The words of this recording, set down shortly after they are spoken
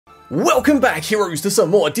Welcome back, heroes, to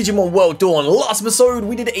some more Digimon World Dawn. Last episode,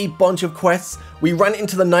 we did a bunch of quests. We ran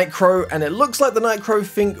into the Nightcrow, and it looks like the Nightcrow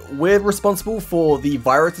think we're responsible for the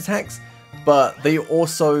virus attacks, but they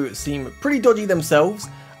also seem pretty dodgy themselves.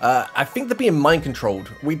 I think they're being mind-controlled.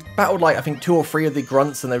 We battled, like, I think 2 or 3 of the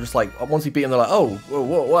grunts, and they're just like, once we beat them, they're like, oh,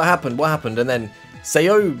 what happened? What happened? And then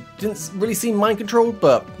Sayo didn't really seem mind-controlled,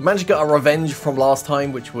 but managed to get our revenge from last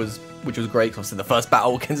time, which was great. Obviously, the first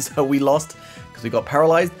battle against her, we lost because we got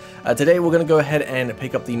paralyzed. Today, we're going to go ahead and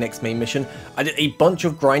pick up the next main mission. I did a bunch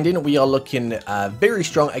of grinding. We are looking very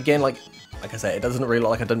strong. Again, like I said, it doesn't really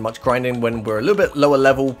look like I've done much grinding when we're a little bit lower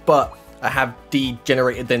level, but I have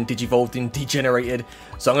degenerated, then digivolved and degenerated.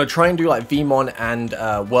 So I'm going to try and do like Vmon and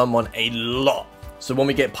Wormmon a lot. So when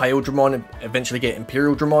we get Pyodramon and eventually get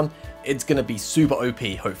Imperial Dramon, it's going to be super OP,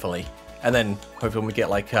 hopefully. And then hopefully when we get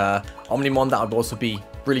like Omnimon, that would also be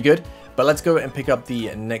really good. But let's go and pick up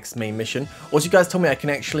the next main mission. Also, you guys told me I can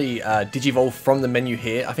actually digivolve from the menu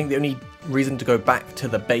here. I think the only reason to go back to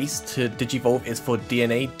the base to digivolve is for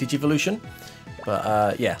DNA digivolution.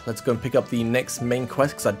 But yeah, let's go and pick up the next main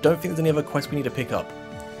quest, because I don't think there's any other quests we need to pick up.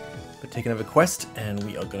 But take another quest, and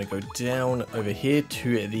we are going to go down over here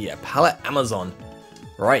to the Palette Amazon.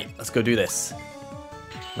 Right, let's go do this.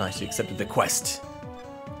 Nice, you accepted the quest.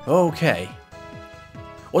 Okay.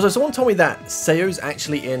 Also, someone told me that Sayo's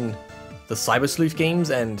actually in the Cyber Sleuth games,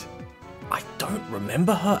 and I don't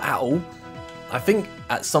remember her at all. I think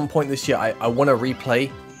at some point this year, I want to replay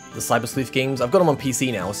the Cyber Sleuth games. I've got them on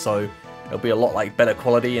PC now, so it'll be a lot like better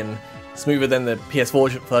quality and smoother than the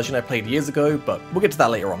PS4 version I played years ago, but we'll get to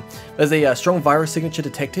that later on. There's a strong virus signature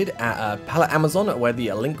detected at Palette Amazon, where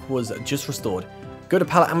the link was just restored. Go to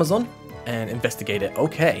Palette Amazon and investigate it.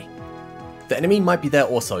 Okay. The enemy might be there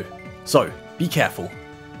also, so be careful.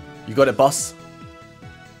 You got it, boss?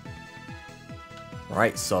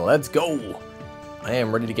 Alright, so let's go. I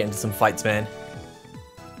am ready to get into some fights, man.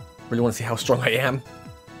 Really want to see how strong I am.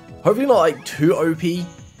 Hopefully not like too OP. I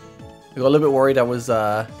got a little bit worried I was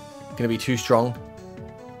going to be too strong.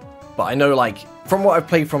 But I know, like, from what I've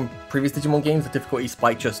played from previous Digimon games, the difficulty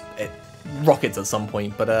spike just, it rockets at some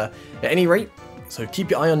point. But at any rate, so keep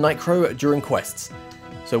your eye on Nightcrow during quests.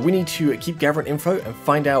 So we need to keep gathering info and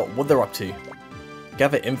find out what they're up to.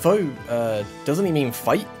 Gather info? Doesn't he mean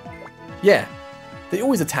fight? Yeah, they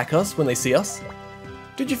always attack us when they see us.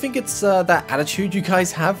 Did you think it's that attitude you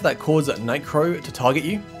guys have that caused Nightcrow to target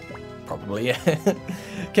you? Probably, yeah.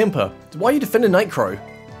 Kemper, why are you defending Nightcrow?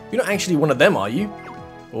 You're not actually one of them, are you?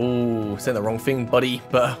 Oh, saying the wrong thing, buddy,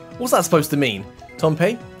 but what's that supposed to mean?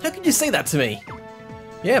 Tompei, how could you say that to me?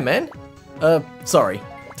 Yeah, man. Sorry.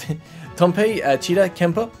 Tompei, Cheetah,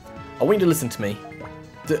 Kemper, I want you to listen to me.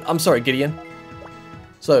 I'm sorry, Gideon.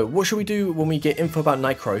 So, what should we do when we get info about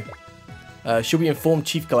Nightcrow? Should we inform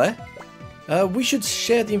Chief Glare? We should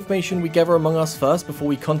share the information we gather among us first before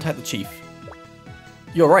we contact the Chief.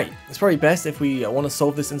 You're right. It's probably best if we want to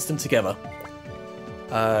solve this incident together.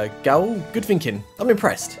 Gaul, good thinking. I'm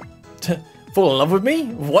impressed. Fall in love with me?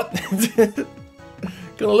 What?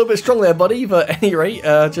 Got a little bit strong there, buddy, but at any rate,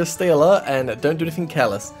 just stay alert and don't do anything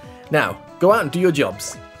careless. Now, go out and do your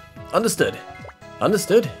jobs. Understood.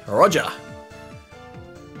 Understood. Roger.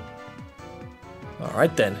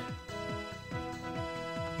 Alright then.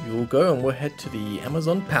 We will go and we'll head to the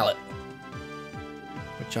Amazon palette.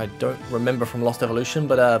 Which I don't remember from Lost Evolution,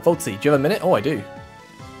 but Voltzy, do you have a minute? Oh, I do.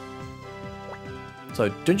 So,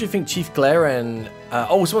 don't you think Chief Glare and...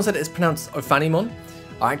 oh, someone said it's pronounced Ophanimon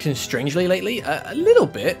are acting strangely lately? A little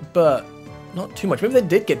bit, but not too much. Maybe they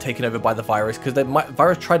did get taken over by the virus, because the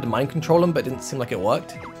virus tried to mind control them, but it didn't seem like it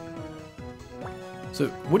worked. So,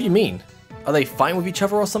 what do you mean? Are they fighting with each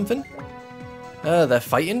other or something? They're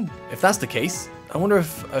fighting? If that's the case, I wonder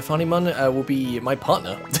if Ophanimon will be my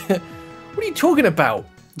partner. What are you talking about?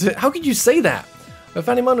 How could you say that?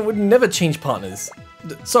 Ophanimon would never change partners.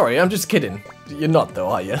 Sorry, I'm just kidding. You're not though,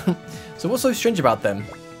 are you? So what's so strange about them?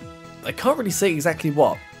 I can't really say exactly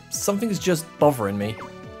what. Something's just bothering me.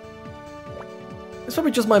 It's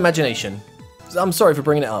probably just my imagination. I'm sorry for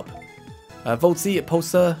bringing it up. Voltzy,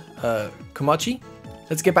 Pulsar, Komachi,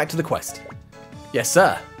 let's get back to the quest. Yes,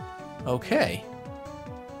 sir. Okay.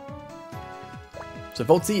 So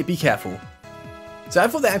Voltzy, be careful. So I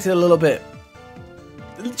thought they acted a little bit,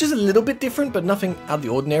 just a little bit different, but nothing out of the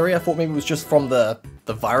ordinary. I thought maybe it was just from the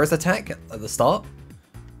virus attack at the start.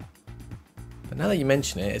 But now that you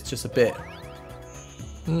mention it, it's just a bit,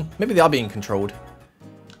 maybe they are being controlled.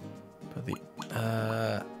 But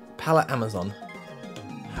the Palette Amazon.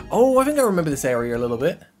 Oh, I think I remember this area a little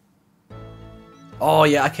bit. Oh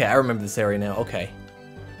yeah, okay, I remember this area now. Okay.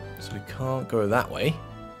 So we can't go that way.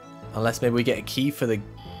 Unless maybe we get a key for the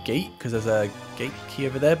gate because there's a gate key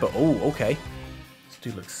over there. But oh, okay. This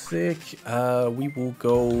dude looks sick. We will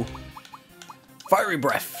go Fiery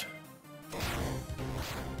Breath.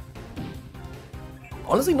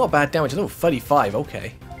 Honestly, not bad damage. Oh, 35.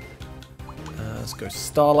 Okay. Let's go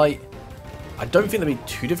Starlight. I don't think that'd be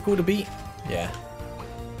too difficult to beat. Yeah.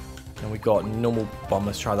 And we got normal bomb.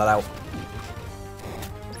 Let's try that out.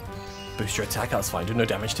 Boost your attack. That's fine. Do no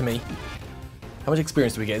damage to me. How much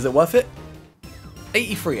experience do we get? Is it worth it?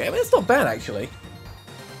 83. I mean, it's not bad actually.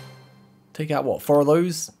 Take out what? 4 of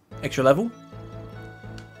those. Extra level.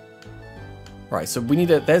 Right. So we need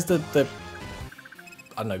a. There's the.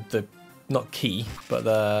 I don't know the. Not key, but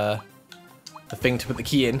the thing to put the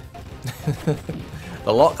key in.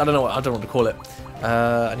 The lock. I don't know what to call it.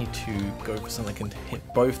 I need to go for something that can hit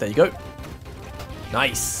both. There you go.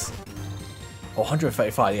 Nice. Oh,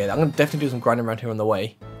 135. Yeah, I'm gonna definitely do some grinding around here on the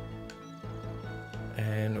way.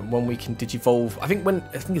 And when we can digivolve, I think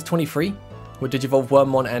it's 23. We'll digivolve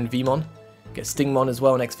Wormmon and Vmon. Get Stingmon as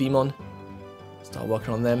well, next Vmon. Start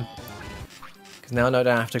working on them. Because now I know I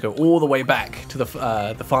don't have to go all the way back to the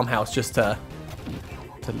farmhouse just to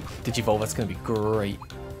digivolve. That's gonna be great.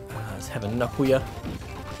 Let's have a Knuckle ya.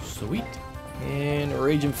 Sweet. And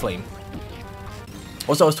Rage and Flame.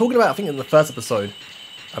 Also, I was talking about, I think in the first episode,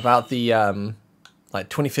 about the like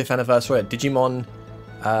 25th anniversary at Digimon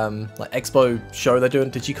like Expo show they're doing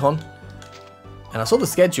at Digicon. And I saw the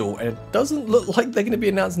schedule and it doesn't look like they're going to be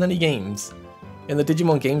announcing any games. In the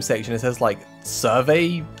Digimon game section it says like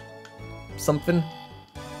survey something.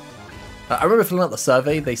 I remember filling out the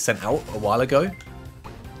survey they sent out a while ago.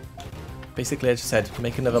 Basically I just said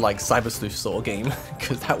make another like Cyber Sleuth sort of game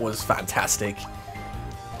because that was fantastic.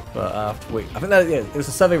 But I have to wait. I think that, yeah, it was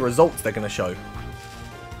the survey results they're going to show.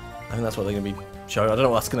 I think that's what they're going to be showing. I don't know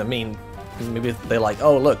what that's going to mean. Because maybe they're like,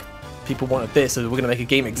 oh look, people wanted this, so we're going to make a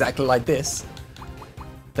game exactly like this.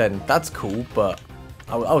 Then that's cool, but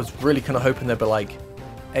I was really kind of hoping they'd be like,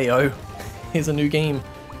 hey-o, here's a new game.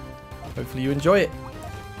 Hopefully you enjoy it.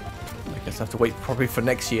 I guess I have to wait probably for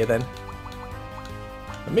next year then.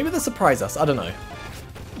 But maybe they'll surprise us, I don't know.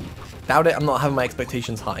 Doubt it, I'm not having my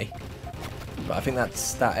expectations high. But I think that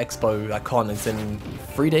expo, that con is in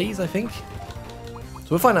 3 days, I think. So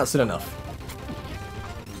we'll find out soon enough.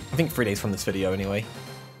 I think 3 days from this video anyway.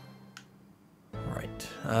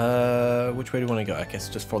 Right, which way do we want to go? I guess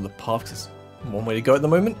just follow the path, because it's one way to go at the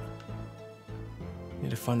moment.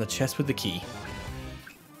 Need to find the chest with the key.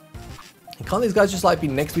 And can't these guys just like be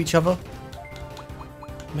next to each other?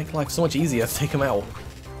 Make life so much easier to take them out.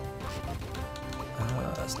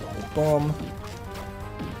 That's not a bomb.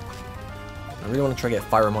 I really want to try to get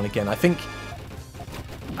Firemon again. I think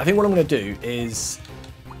what I'm going to do is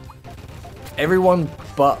everyone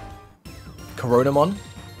but Coronamon,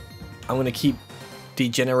 I'm going to keep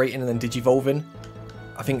degenerating and then digivolving.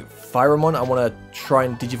 I think Firemon, I want to try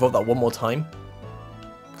and digivolve that one more time.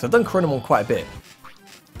 Because I've done Coronamon quite a bit.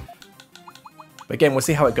 But again, we'll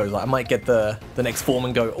see how it goes. Like, I might get the next form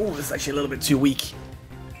and go, oh, this is actually a little bit too weak.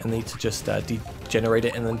 And need to just degenerate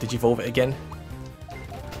it and then digivolve it again.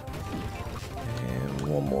 And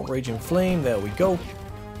one more Rage and Flame. There we go.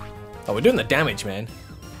 Oh, we're doing the damage, man.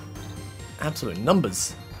 Absolute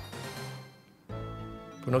numbers.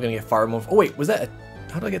 We're not going to get Firemon. Oh, wait, was that a...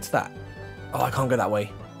 How do I get to that? Oh, I can't go that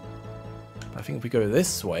way. I think if we go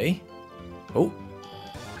this way... Oh.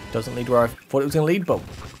 Doesn't lead where I thought it was going to lead, but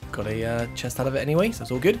got a chest out of it anyway, so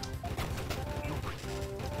it's all good.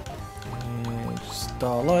 And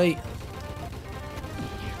Starlight.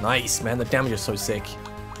 Nice, man. The damage is so sick.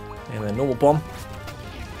 And then normal bomb.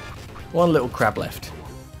 One little crab left.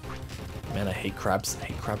 Man, I hate crabs. I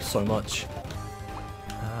hate crabs so much.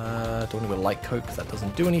 Don't want to go light coat because that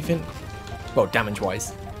doesn't do anything. Well,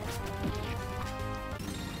 damage-wise.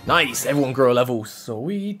 Nice! Everyone grew a level.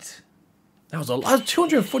 Sweet. That was a lot.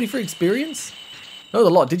 243 experience? That was a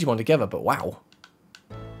lot of Digimon together, but wow.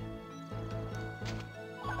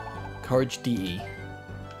 Courage DE.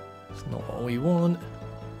 It's not what we want.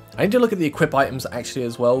 I need to look at the equip items actually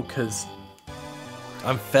as well, because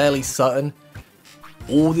I'm fairly certain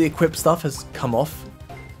all the equip stuff has come off.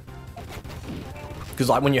 Because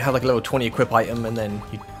like when you have like a level 20 equip item and then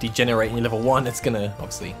you degenerate in your level 1, it's gonna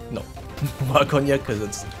obviously not work on you because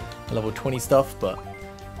it's level 20 stuff, but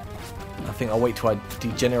I think I'll wait till I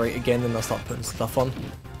degenerate again and I'll start putting stuff on.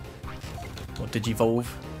 Or digivolve.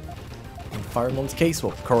 In Firemon's case,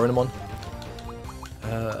 or Coronamon.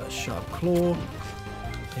 Sharp Claw.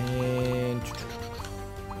 And...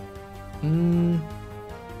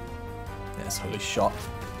 Yes, Holy Shot.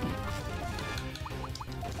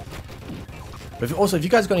 But also, if you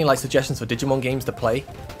guys got any like suggestions for Digimon games to play,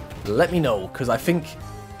 let me know, because I think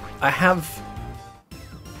I have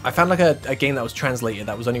I found like a game that was translated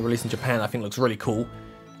that was only released in Japan. I think looks really cool.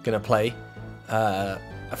 Gonna play a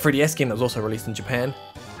 3DS game that was also released in Japan,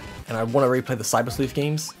 and I want to replay the Cyber Sleuth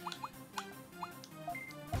games.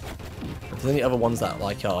 If there's any other ones that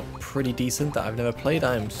like are pretty decent that I've never played,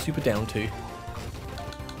 I am super down to.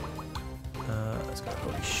 Let's go.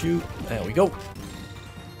 Holy shoot! There we go.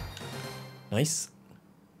 Nice.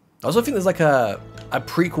 I also think there's like a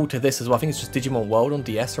prequel to this as well. I think it's just Digimon World on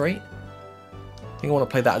DS, right? I think I want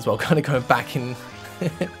to play that as well. Kind of going back in,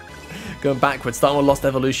 going backwards, starting with Lost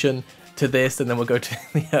Evolution to this, and then we'll go to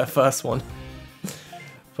the first one.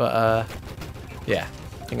 But yeah,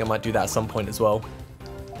 I think I might do that at some point as well.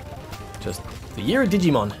 Just the year of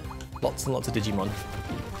Digimon, lots and lots of Digimon.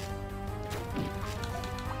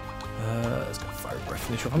 Let's go Fire Breath.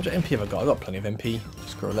 Finish off. How much MP have I got? I got plenty of MP.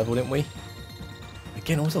 Just grow a level, didn't we?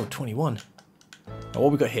 Again, also 21. Oh,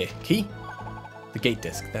 what we got here? Key? The gate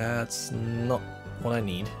disc. That's not what I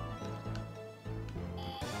need.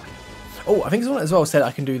 Oh, I think someone as well said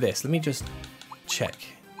I can do this. Let me just check.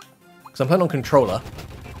 Because I'm playing on controller.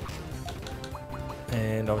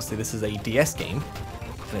 And obviously this is a DS game.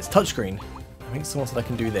 And it's touchscreen. I think someone said I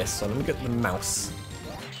can do this. So let me get the mouse.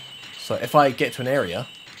 So if I get to an area,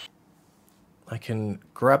 I can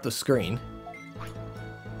grab the screen.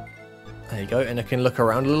 There you go. And I can look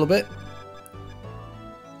around a little bit.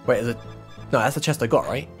 Wait, is it... No, that's the chest I got,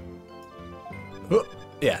 right? Oh,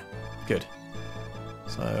 yeah, good.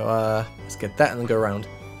 So, let's get that and then go around.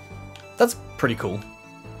 That's pretty cool.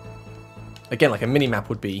 Again, like a mini-map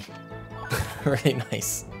would be really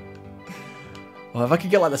nice. Well, if I could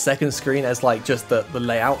get like the second screen as like just the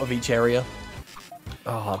layout of each area.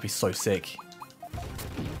 Oh, that'd be so sick.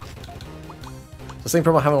 The same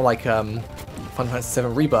problem I'm having like Final Fantasy VII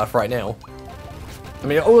Rebirth right now. I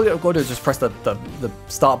mean, all I've got to do is just press the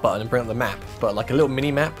start button and bring up the map. But like a little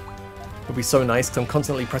mini-map would be so nice because I'm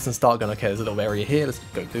constantly pressing start going, okay, there's a little area here, let's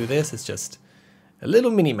go through this. It's just a little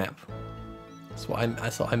mini-map. That's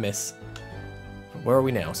what I miss. But where are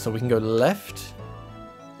we now? So we can go left.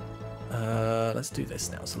 Let's do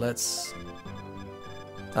this now. So let's...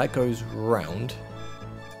 That goes round.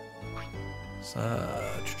 So...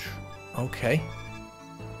 Okay.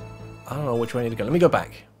 I don't know which way I need to go. Let me go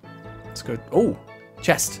back. Let's go... Oh!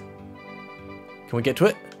 Chest. Can we get to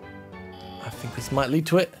it? I think this might lead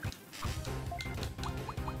to it.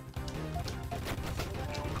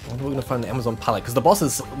 I wonder if we're going to find the Amazon pallet. Because the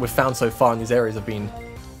bosses we've found so far in these areas have been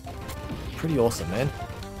pretty awesome, man.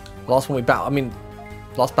 Last one we battled... I mean,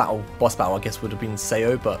 last boss battle, I guess, would have been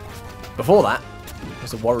Seo. But before that, it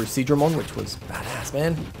was a Waru Seadramon, which was badass,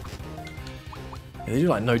 man. Yeah, they do,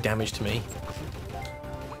 like, no damage to me.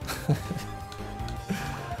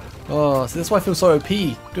 Oh, so that's why I feel so OP.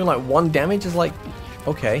 Doing like 1 damage is like,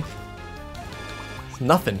 okay. It's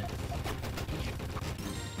nothing.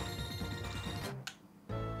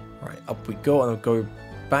 Alright, up we go, and I'll go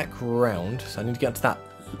back round. So I need to get to that.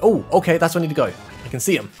 Oh, okay, that's where I need to go. I can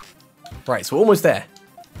see him. Right, so we're almost there.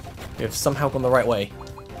 We've somehow gone the right way.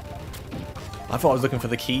 I thought I was looking for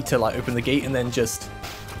the key to like open the gate and then just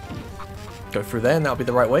go through there and that'll be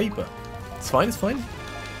the right way, but it's fine, it's fine.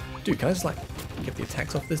 Dude, can I just like get the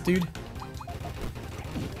attacks off this dude?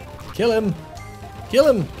 Kill him! Kill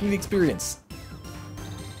him! Give me the experience.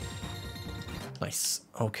 Nice.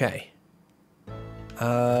 Okay.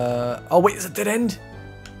 Oh wait, it's a dead end?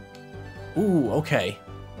 Ooh, okay.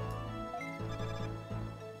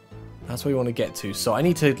 That's where we want to get to. So I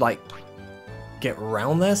need to like get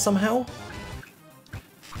around there somehow.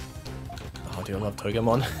 Oh, dude, I love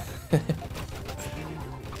Togemon.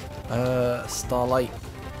 Starlight.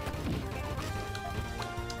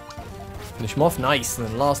 Finish him off, nice. And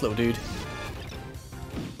then last little dude.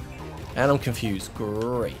 And I'm confused.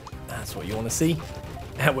 Great. That's what you want to see.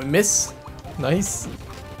 And we miss. Nice.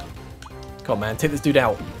 Come on, man. Take this dude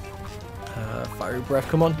out. Fiery Breath,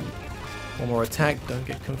 come on. One more attack. Don't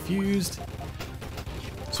get confused.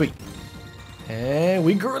 Sweet. And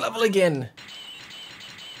we grew a level again.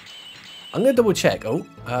 I'm going to double check.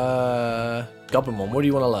 Oh. Goblinmon, what do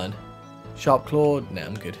you want to learn? Sharp Claw? Nah,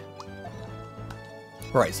 I'm good.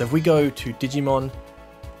 Right, so if we go to Digimon,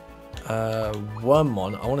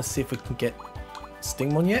 Wormmon, I want to see if we can get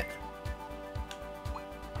Stingmon yet.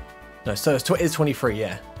 No, so it's 23,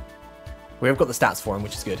 yeah. We have got the stats for him,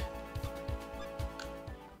 which is good.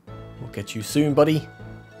 We'll get you soon, buddy.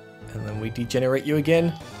 And then we degenerate you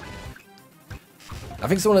again. I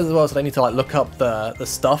think someone as well said I need to like look up the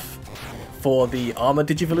stuff for the armor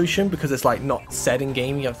digivolution because it's like not said in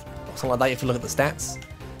game. You have something like that. You have to look at the stats.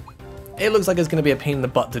 It looks like it's going to be a pain in the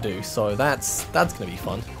butt to do, so that's going to be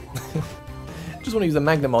fun. Just want to use a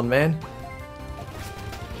Magnamon, man.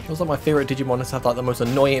 Feels like my favorite Digimon has had like the most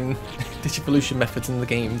annoying Digivolution methods in the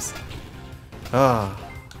games. Ah.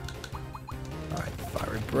 Alright,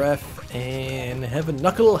 Fiery Breath and Heaven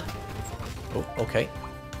Knuckle. Oh, okay.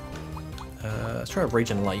 Let's try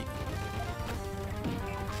Raging Light.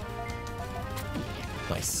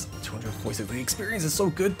 Nice. 246. The experience is so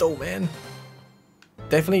good though, man.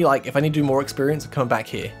 Definitely, like, if I need to do more experience, I'll come back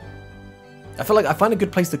here. I feel like I find a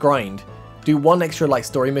good place to grind. Do one extra, like,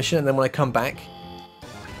 story mission, and then when I come back,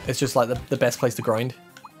 it's just, like, the best place to grind.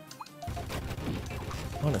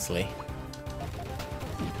 Honestly.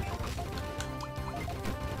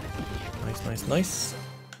 Nice, nice, nice.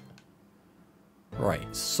 Right,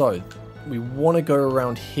 so we want to go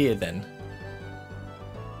around here then.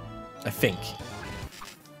 I think.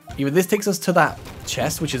 Either this takes us to that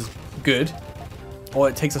chest, which is good, or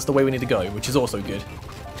it takes us the way we need to go, which is also good.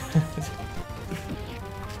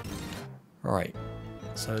 Alright,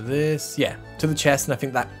 so this, yeah, to the chest, and I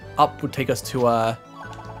think that up would take us to where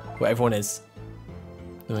everyone is.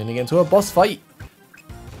 Then we're going to get into a boss fight.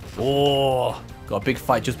 Oh, got a big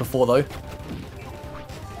fight just before though.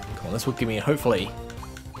 Come on, this will give me, hopefully,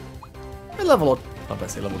 a level, or I'm about to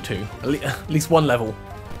say level 2, at least one level.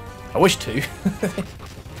 I wish 2.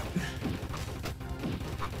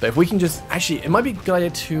 But if we can just, actually, it might be a good idea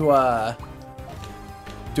to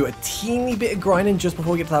do a teeny bit of grinding just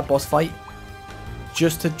before we get to that boss fight.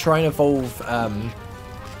 Just to try and evolve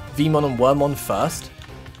Vmon and Wormmon first.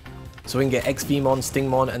 So we can get X-Vmon,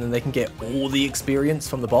 Stingmon, and then they can get all the experience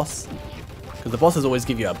from the boss. Because the bosses always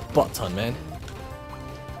give you a butt ton, man.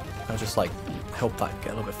 I'll just like help that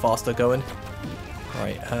get a little bit faster going.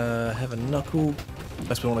 Alright, Heaven Knuckle.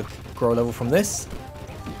 Unless we want to grow a level from this.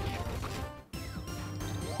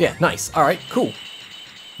 Yeah, nice. Alright, cool.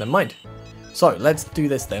 Never mind. So, let's do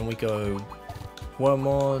this then. We go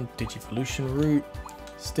Wormmon, Digivolution route,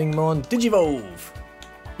 Stingmon, Digivolve!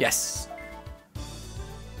 Yes!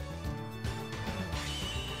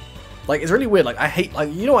 Like, it's really weird. Like, I hate,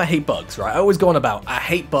 like, you know I hate bugs, right? I always go on about, I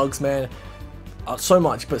hate bugs, man. So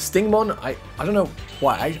much. But Stingmon, I don't know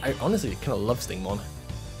why. I honestly kind of love Stingmon.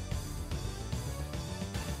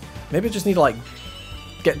 Maybe I just need to, like,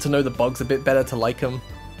 get to know the bugs a bit better to like them.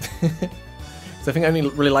 So I think I only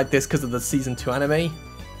really like this because of the Season 2 anime.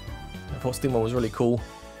 I thought Stingmon was really cool.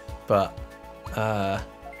 But,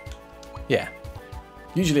 yeah.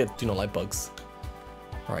 Usually I do not like bugs.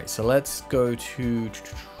 Alright, so let's go to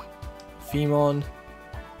Vmon.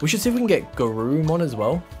 We should see if we can get Garurumon as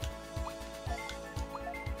well.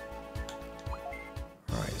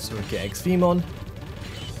 Alright, so we get X-Vmon.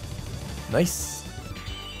 Nice.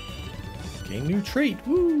 Getting new trait.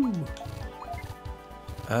 Woo!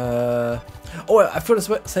 Oh, I forgot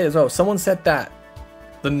to say as well, someone said that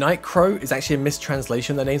the Night Crow is actually a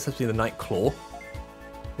mistranslation. Their name's supposed to be the Night Claw,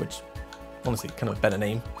 which, honestly, kind of a better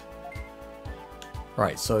name.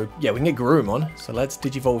 Right, so, yeah, we can get Garurumon, so let's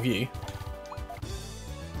Digivolve you.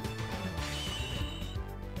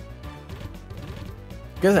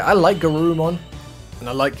 I like Garurumon, and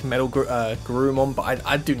I like Metal Garurumon, but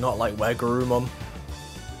I do not like Were Garurumon.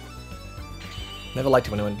 Never liked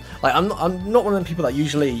it when anyone, like, I'm not one of the people that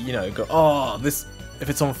usually, you know, go, oh, this, if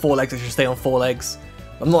it's on 4 legs, it should stay on 4 legs.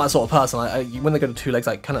 I'm not that sort of person. When they go to 2 legs,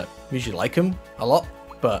 I kind of usually like them a lot,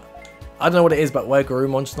 but I don't know what it is, but Were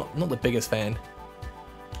Garurumon's not the biggest fan.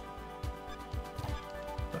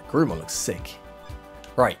 But Garurumon looks sick.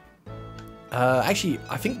 Right. Actually,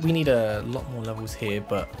 I think we need a lot more levels here,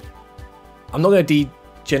 but I'm not going to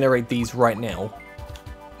degenerate these right now,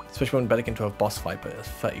 especially when we're about to get into a boss fight, but it's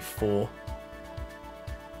 34.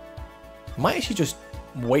 I might actually just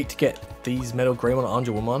wait to get these Metal Greymon and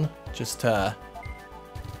Angelwoman, just to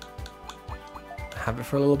have it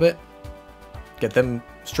for a little bit. Get them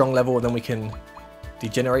strong level, and then we can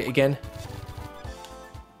degenerate again.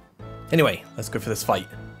 Anyway, let's go for this fight.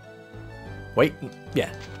 Wait,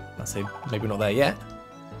 yeah. I'll say maybe we're not there yet.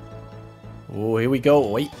 Oh, here we go.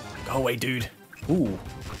 Wait. Go away, dude. Ooh.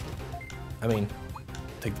 I mean,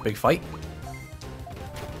 take the big fight.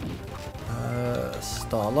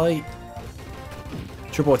 Starlight.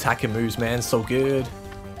 Triple attacking moves, man. So good.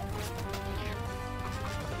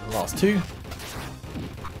 Last 2.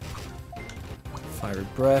 Fiery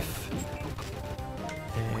Breath.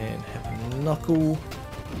 And Heaven Knuckle.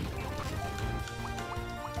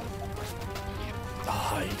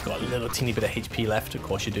 Oh, you've got a little teeny bit of HP left. Of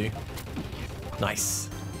course you do. Nice.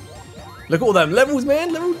 Look at all them levels,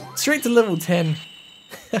 man. Straight to level 10.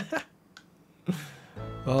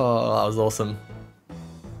 Oh, that was awesome.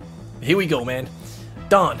 Here we go, man.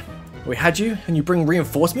 Darn. We had you, and you bring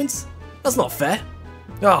reinforcements? That's not fair.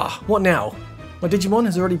 Ah, what now? My Digimon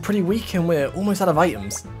is already pretty weak, and we're almost out of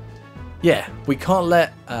items. Yeah, we can't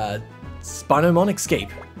let SPINOMON escape.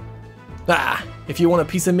 Ah, if you want a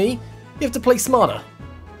piece of me, you have to play smarter.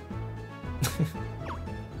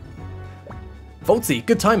 Voltsy,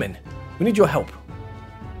 good timing. We need your help.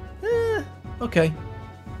 Okay.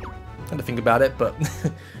 Had to think about it, but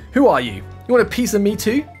who are you? You want a piece of me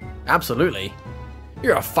too? Absolutely.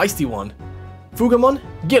 You're a feisty one. Fugamon,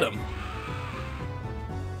 get him.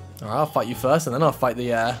 Alright, I'll fight you first, and then I'll fight the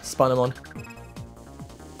SPINOMON.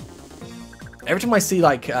 Every time I see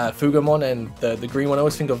like Fugamon and the green one, I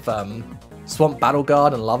always think of Swamp Battle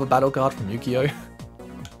Guard and Lava Battle Guard from Yu-Gi-Oh!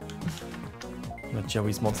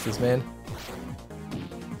 Joey's monsters, man.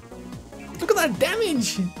 Look at that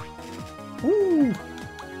damage! Woo!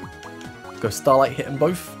 Go Starlight, hit them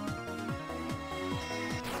both.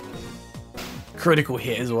 Critical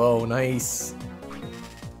hit as well, nice.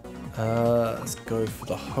 Let's go for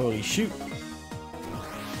the Holy Shoot.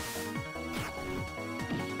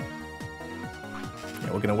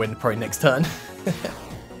 Yeah, we're gonna win probably next turn.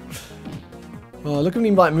 Oh, look how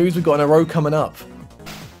many like moves we've got in a row coming up.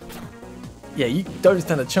 Yeah, you don't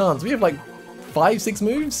stand a chance. We have like 5-6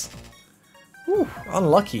 moves. Whew,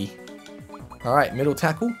 unlucky. Alright, middle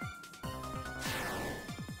tackle.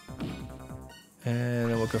 And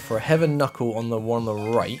then we'll go for a Heaven Knuckle on the one on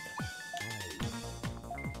the right.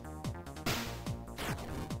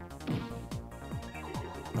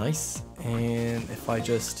 Nice. And if I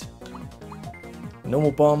just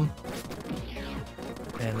normal bomb,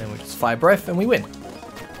 and then we just fire breath and we win.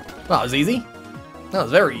 That was easy. That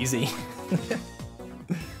was very easy.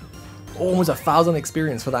 Almost 1,000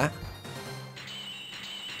 experience for that.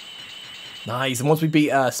 Nice, and once we beat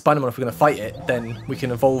SPINOMON, if we're going to fight it, then we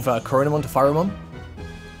can evolve Coronamon to Firemon.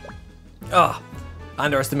 Ah, I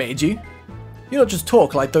underestimated you. You don't just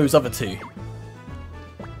talk like those other two.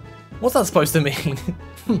 What's that supposed to mean?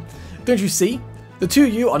 Don't you see? The two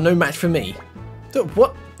of you are no match for me.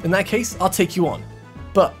 What? In that case, I'll take you on.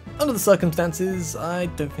 But under the circumstances, I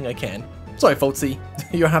don't think I can. Sorry, Voltsy.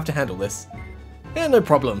 You'll have to handle this. Yeah, no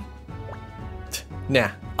problem. Nah,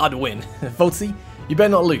 I'd win. Voltsy, you better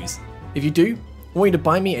not lose. If you do, I want you to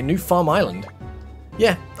buy me a new farm island.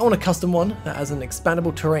 Yeah, I want a custom one that has an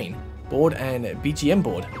expandable terrain, board and BGM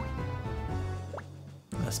board.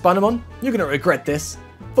 SPINOMON, you're gonna regret this.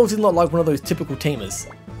 Voltsy's not like one of those typical tamers.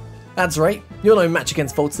 That's right, you're no match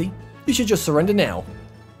against Voltsy. You should just surrender now.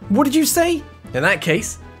 What did you say? In that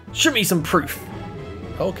case, show me some proof.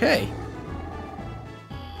 Okay.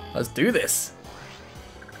 Let's do this.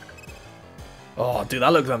 Oh, dude,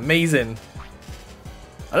 that looks amazing.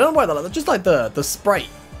 I don't know why that, just like the sprite.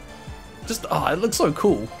 Just, oh, it looks so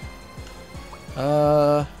cool.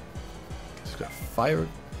 Just got fire.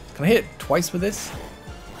 Can I hit it twice with this?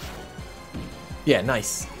 Yeah,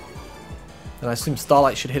 nice. And I assume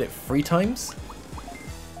Starlight should hit it 3 times.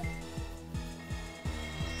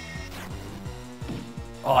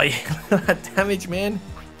 Oh, yeah, that damage, man.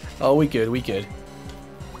 Oh, we good, we good.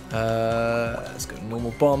 Let's go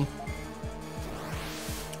normal bomb.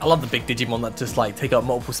 I love the big Digimon that just like take up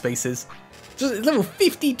multiple spaces. Just level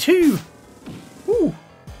 52! Woo!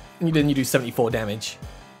 And you do 74 damage.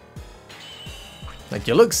 Like,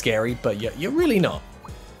 you look scary, but you're really not.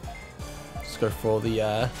 Just go for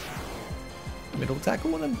the middle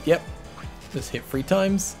tackle on him. Yep. Just hit 3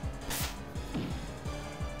 times.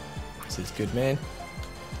 This is good, man.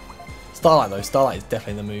 Starlight though, Starlight is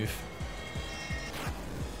definitely the move.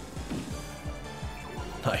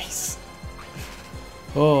 Nice.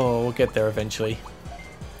 Oh, we'll get there eventually.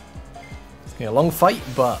 It's gonna be a long fight,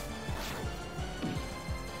 but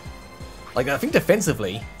like I think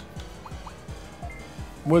defensively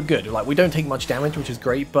we're good. Like we don't take much damage, which is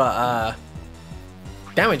great, but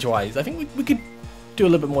damage-wise, I think we could do a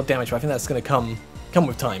little bit more damage. But I think that's gonna come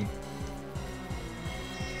with time.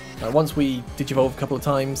 Once we Digivolve a couple of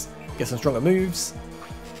times, get some stronger moves,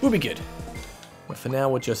 we'll be good. But for now,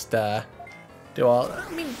 we'll just do our. I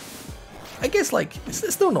mean, I guess like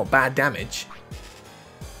it's still not bad damage.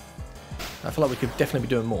 I feel like we could definitely be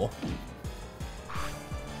doing more.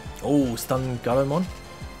 Oh, stun Garomon.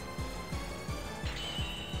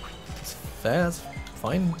 That's fair. That's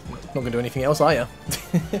fine. Not gonna do anything else, are ya?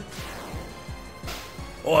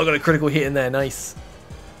 Oh, I got a critical hit in there. Nice.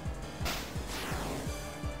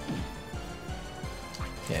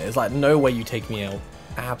 Yeah, there's like no way you take me out.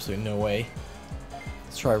 Absolutely no way.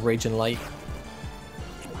 Let's try Raging Light.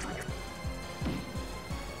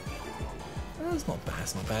 That's not bad,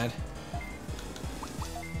 it's not bad.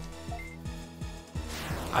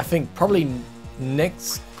 I think probably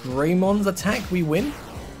next Greymon's attack we win.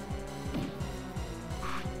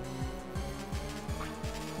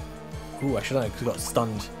 Ooh, I should have, because we got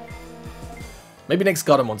stunned. Maybe next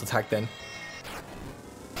Gardemont's attack then.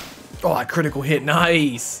 Oh, that critical hit.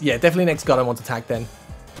 Nice. Yeah, definitely next Gardemont's attack then.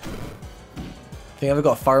 I think I've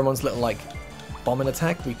got Phyromon's little, like, bombing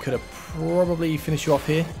attack. We could have probably finished you off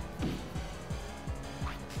here.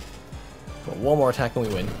 Got one more attack and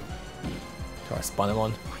we win. Try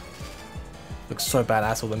Spinomon. Looks so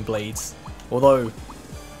badass with them blades. Although,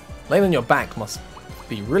 laying on your back must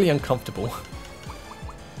be really uncomfortable.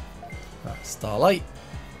 Right, Starlight.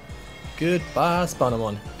 Goodbye,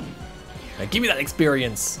 Spinomon. Now give me that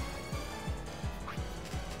experience.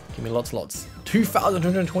 Give me lots.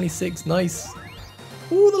 2,126, nice.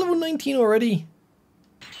 Ooh, the level 19 already.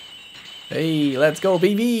 Hey, let's go,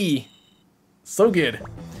 baby. So good.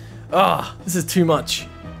 Ah, this is too much.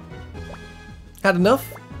 Had enough?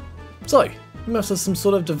 So, you must have some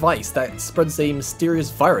sort of device that spreads a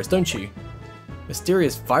mysterious virus, don't you?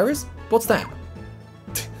 Mysterious virus? What's that?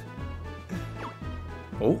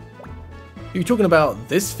 Oh. Are you talking about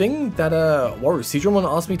this thing that Sidramon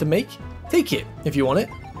asked me to make? Take it, if you want it.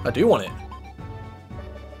 I do want it.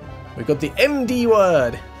 We've got the MD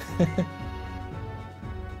word.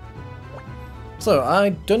 So, I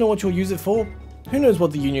don't know what you'll use it for. Who knows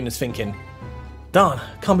what the Union is thinking. Darn,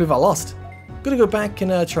 can't believe I lost. Gotta go back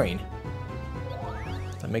and train.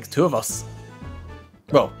 That makes two of us.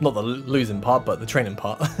 Well, not the losing part, but the training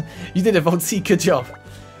part. You did it, Voltzy, good job.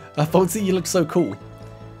 Voltzy, you look so cool.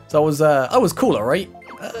 So I was cool, alright?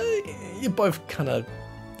 You're both kind of,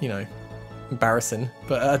 you know, embarrassing.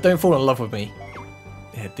 But don't fall in love with me.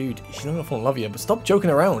 Yeah, dude, she's not gonna fall in love with you, but stop joking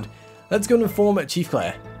around. Let's go and inform Chief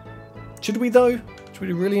Claire. Should we, though? Should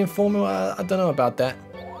we really inform him? I don't know about that.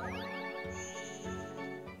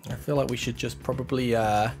 I feel like we should just probably,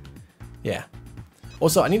 yeah.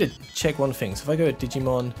 Also, I need to check one thing. So if I go to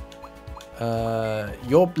Digimon,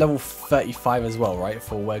 you're level 35 as well, right?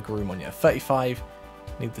 For Garurumon, yeah. 35.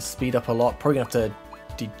 Need to speed up a lot. Probably gonna have to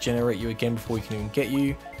degenerate you again before we can even get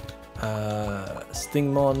you.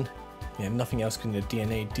 Stingmon. Yeah, nothing else can do.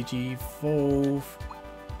 DNA Digivolve.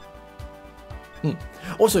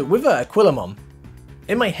 Also, with Quillamon,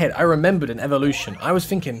 in my head, I remembered an evolution. I was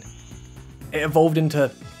thinking it evolved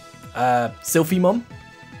into Sylphimon.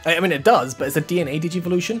 I mean, it does, but it's a DNA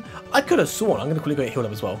Digivolution. I could have sworn. I'm going to quickly go get healed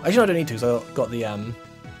up as well. Actually, I don't need to, because I got the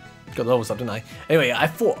levels up, didn't I? Anyway, I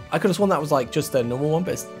thought I could have sworn that was like just a normal one,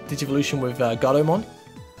 but it's Digivolution with Gardeomon.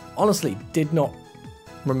 Honestly, did not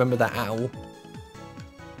remember that at all.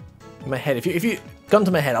 In my head, if you gone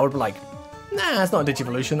to my head, I would be like, nah, that's not a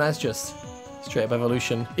Digivolution. That's just straight up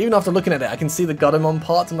evolution. Even after looking at it, I can see the Gardeomon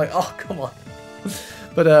parts. I'm like, oh, come on.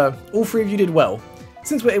 But all three of you did well.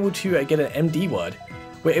 Since we're able to get an MD word,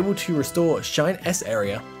 we're able to restore Shine S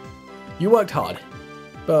area. You worked hard,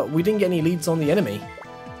 but we didn't get any leads on the enemy.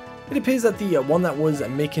 It appears that the one that was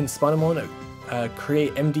making Spinomon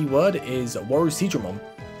create MD word is Sidramon.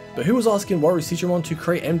 But who was asking Sidramon to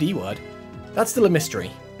create MD word? That's still a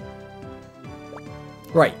mystery.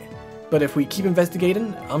 Right, but if we keep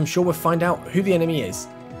investigating, I'm sure we'll find out who the enemy is.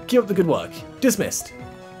 Keep up the good work. Dismissed.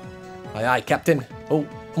 Aye aye, Captain. Oh,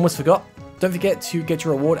 almost forgot. Don't forget to get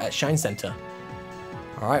your reward at Shine Center.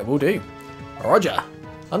 Alright, we'll do. Roger.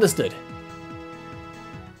 Understood.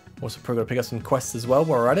 Also, probably gotta pick up some quests as well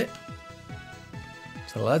while we're at it.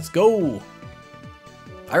 So let's go.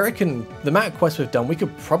 I reckon the amount of quests we've done, we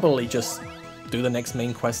could probably just do the next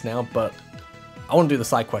main quest now, but I want to do the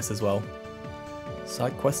side quests as well.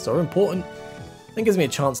 Side quests are important. It gives me a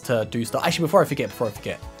chance to do stuff. Actually, before I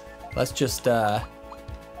forget, let's just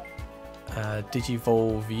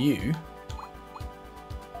Digivolve you.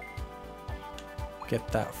 Get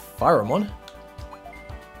that Phyromonn.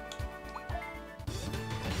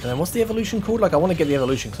 And then what's the evolution called? Like, I want to get the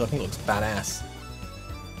evolution because I think it looks badass.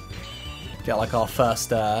 Get like our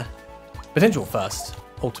first, potential first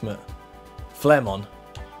ultimate Flaremon.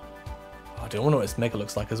 Oh, I don't know what its mega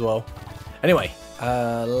looks like as well. Anyway,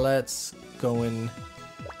 let's go and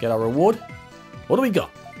get our reward. What do we got?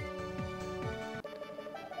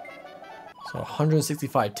 So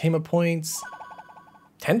 165 Tamer points,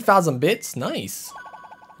 10,000 bits, nice,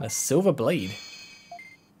 and a silver blade.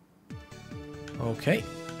 Okay,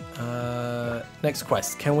 next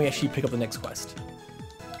quest. Can we actually pick up the next quest?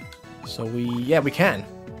 So yeah, we can.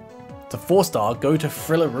 It's a 4-star, go to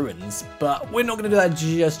Thriller Ruins, but we're not going to do that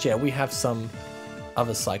just yet. We have some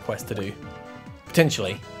other side quests to do,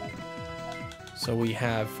 potentially. So we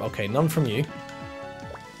have, okay, none from you.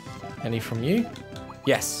 Any from you?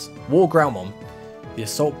 Yes, War Growlmon, the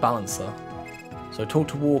Assault Balancer. So talk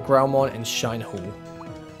to War Growlmon and Shine Hall.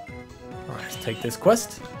 Alright, let's take this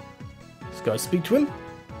quest. Let's go speak to him.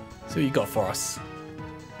 See what you got for us.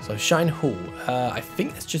 So Shine Hall, I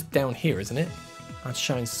think that's just down here, isn't it? That's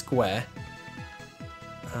Shine Square.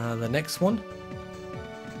 The next one.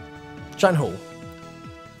 Giant Hall.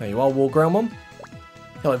 There you are, War Groundmon.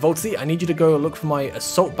 Hello, Voltsy. I need you to go look for my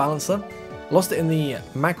Assault Balancer. Lost it in the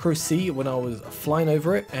Macro Sea when I was flying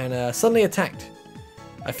over it, and suddenly attacked.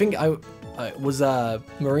 I think it was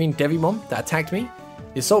Marine Digimon that attacked me.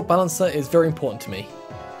 The Assault Balancer is very important to me.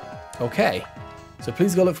 Okay. So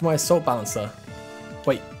please go look for my Assault Balancer.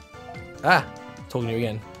 Wait. Talking to you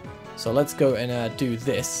again. So let's go and do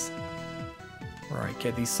this. Alright,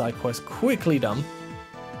 get these side quests quickly done.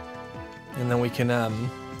 And then we can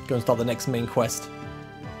go and start the next main quest.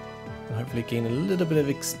 And hopefully gain a little bit of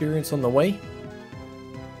experience on the way.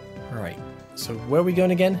 Alright, so where are we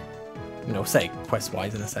going again? I'll say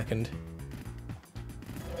quest-wise in a second.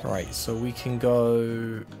 Alright, so we can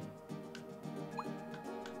go...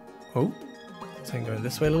 Oh, so I can go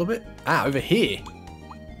this way a little bit. Over here!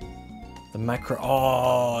 The macro...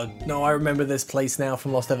 Oh, no, I remember this place now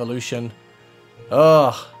from Lost Evolution.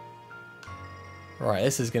 Ugh. Alright,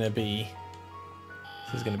 this is gonna be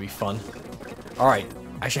fun. Alright,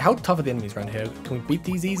 actually, how tough are the enemies around here? Can we beat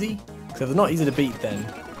these easy? Because if they're not easy to beat, then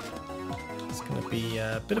it's gonna be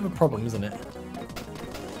a bit of a problem, isn't it?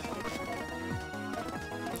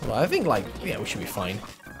 Well, I think, yeah, we should be fine.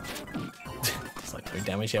 It's like no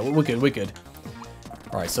damage. Yeah, we're good, we're good.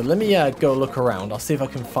 Alright, so let me go look around. I'll see if I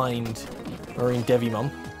can find Marine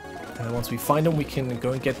Digimon. And then once we find them, we can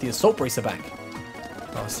go and get the Assault Bracer back.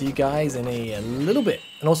 I'll see you guys in a little bit.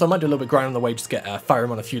 And also, I might do a little bit of grind on the way, just get fire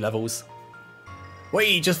him on a few levels.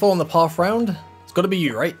 Wait, just following the path round? It's got to be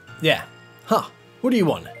you, right? Yeah. Huh. What do you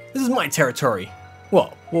want? This is my territory.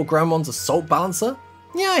 What? War Groundmon's Assault Balancer?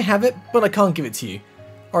 Yeah, I have it, but I can't give it to you.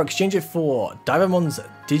 Or exchange it for Digimon's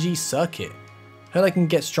Digi Circuit. Heard I can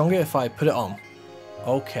get stronger if I put it on.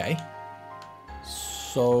 Okay.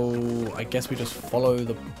 So I guess we just follow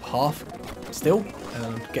the path still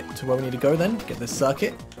and get to where we need to go then. Get this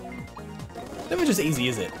circuit. Never just easy,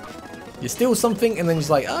 is it? You steal something and then just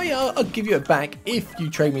like, oh yeah, I'll give you it back if you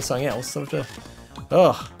trade me something else. So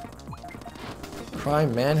ugh.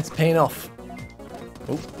 Crime, man, it's paying off.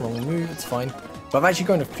 Oh, wrong move, it's fine. But I've actually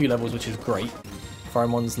gone a few levels, which is great.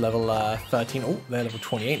 Phyromon's level 13. Oh, they're level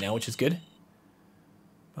 28 now, which is good.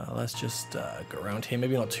 Well, let's just go around here,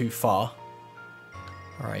 maybe not too far.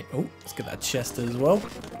 Alright, oh, let's get that chest as well.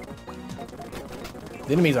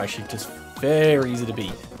 The enemies are actually just very easy to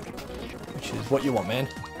beat, which is what you want, man.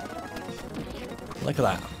 Look at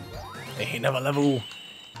that. Hey, another level.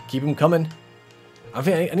 Keep them coming. I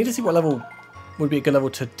think I need to see what level would be a good level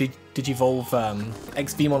to digivolve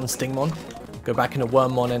X-Vmon and Stingmon. Go back into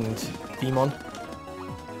Wormmon and Vmon.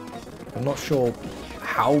 I'm not sure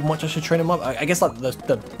how much I should train them up. I guess like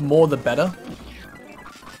the more the better.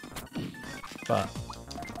 But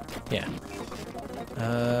yeah.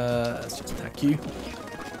 Let's just attack you.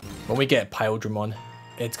 When we get Pyldramon,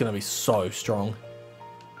 it's gonna be so strong.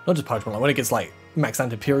 Not just Pyldramon, like when it gets like Max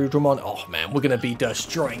Antipyldramon, oh man, we're gonna be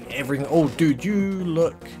destroying everything. Oh dude, you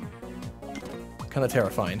look kind of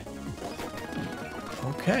terrifying.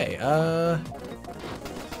 Okay, I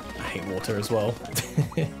hate water as well.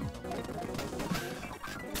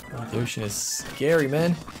 Oh, the ocean is scary,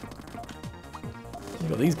 man. You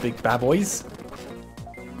got these big bad boys.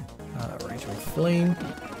 Rage and Flame.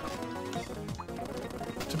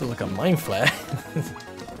 Just like a Mind Flare.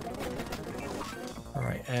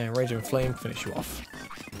 Alright, and Rage and Flame, finish you off.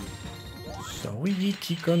 So we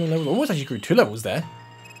keep going on levels. Almost actually grew 2 levels there.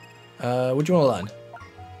 What do you want to learn?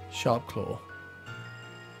 Sharp Claw.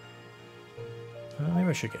 Maybe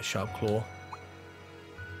I should get Sharp Claw.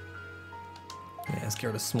 Yeah, let's get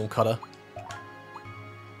rid of Small Cutter.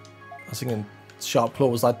 I was thinking Sharp Claw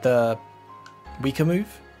was like the weaker move.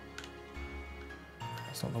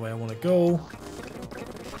 That's not the way I want to go.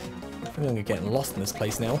 I think I'm getting lost in this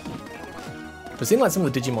place now. But it seems like some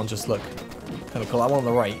of the Digimon just look kind of cool. That one on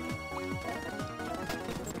the right.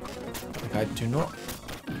 Like I do not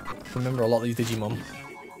remember a lot of these Digimon.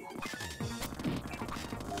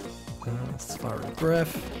 Fire of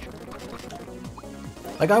Breath.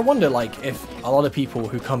 Like I wonder like if a lot of people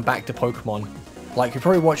who come back to Pokemon, like who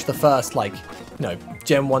probably watched the first like, you know,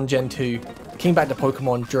 Gen 1, Gen 2, came back to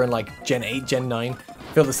Pokemon during like Gen 8, Gen 9,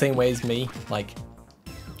 feel the same way as me, like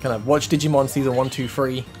kind of watched Digimon Season 1, 2,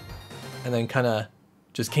 3, and then kind of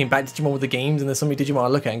just came back to Digimon with the games, and there's so many Digimon I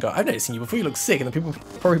look at and go, I've never seen you before, you look sick, and then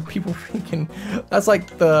people thinking that's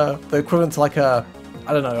like the equivalent to like a,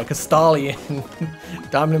 I don't know, like a Starly in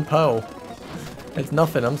Diamond and Pearl. It's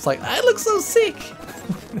nothing. I'm just like, I look so sick.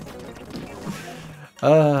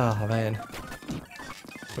 Oh man.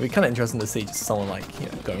 It'd be kind of interesting to see just someone like, you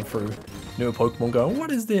know, going through newer Pokemon going,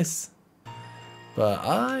 what is this? But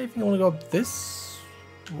I think I want to go up this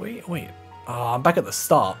way. Wait, I'm back at the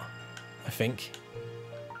start, I think.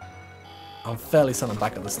 I'm fairly certain I'm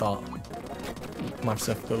back at the start. Might just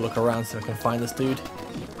have to look around so I can find this dude.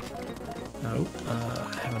 No,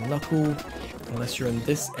 have a knuckle. Unless you're in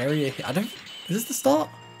this area here. I don't... Is this the start?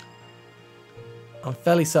 I'm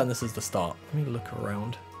fairly certain this is the start. Let me look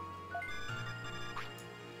around.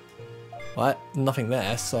 What? Nothing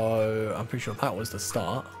there, so I'm pretty sure that was the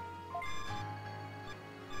start.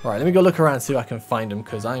 Alright, let me go look around and see if I can find him,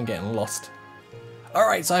 because I'm getting lost.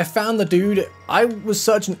 Alright, so I found the dude. I was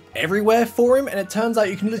searching everywhere for him, and it turns out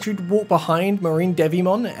you can literally walk behind Marine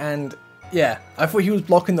Digimon, and yeah, I thought he was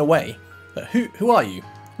blocking the way. But who are you?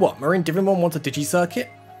 What, Marine Digimon wants a Digi-Circuit?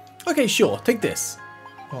 Okay, sure, take this.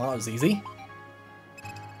 Well, that was easy.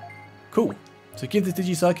 Cool. So give this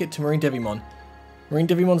Digi-Circuit to Marine Digimon. Marine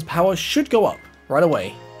Digimon's power should go up right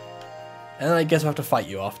away. And then I guess we'll have to fight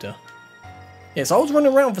you after. Yeah, so I was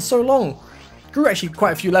running around for so long. Grew actually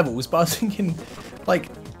quite a few levels, but I was thinking,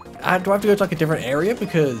 like, do I have to go to like a different area?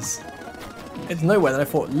 Because it's nowhere. Then I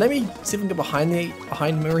thought, let me see if I can get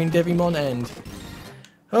behind Marine Digimon, and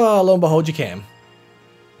oh, lo and behold, you can.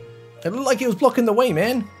 It looked like it was blocking the way,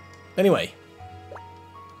 man. Anyway.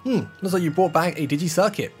 Looks like you brought back a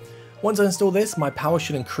Digi-Circuit. Once I install this, my power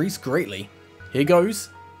should increase greatly. Here goes.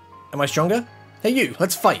 Am I stronger? Hey you,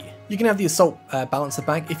 let's fight. You can have the assault balancer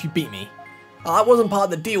back if you beat me. Oh, that wasn't part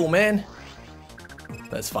of the deal, man.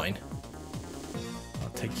 That's fine. I'll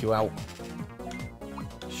take you out.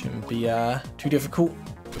 Shouldn't be too difficult.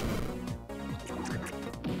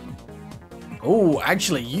 Oh,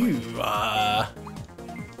 actually you,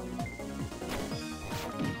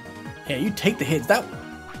 yeah, you take the hits.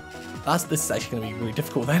 This is actually going to be really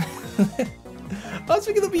difficult then. I was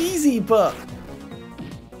thinking it'll be easy, but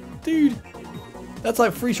dude, that's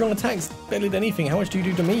like 3 strong attacks, barely did anything. How much do you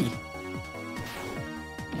do to me?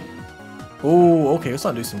 Oh, okay, we're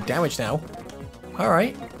starting to do some damage now.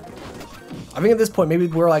 Alright. I think at this point, maybe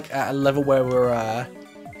we're like at a level where we're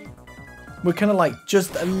kind of like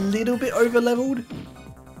just a little bit over leveled.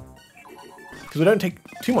 Because we don't take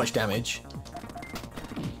too much damage.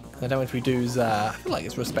 The damage we do is, I feel like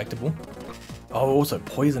it's respectable. Oh, also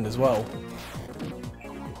poisoned as well.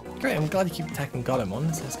 Great, I'm glad you keep attacking Godemon.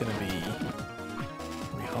 This is going to be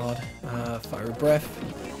really hard. Fiery Breath.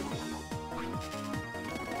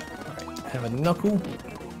 Alright, have a Knuckle.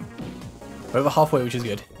 Over halfway, which is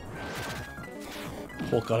good.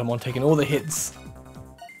 Poor Godemon taking all the hits.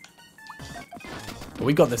 But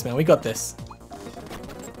we got this, man. We got this.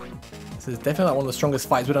 This is definitely like one of the strongest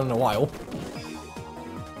fights we've done in a while.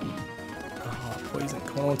 Oh, poison.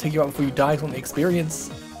 Come on, I want to take you out before you die. I want the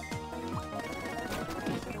experience.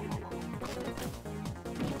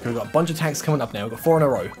 Okay, we've got a bunch of attacks coming up now. We've got 4 in a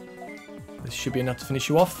row. This should be enough to finish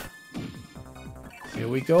you off. Here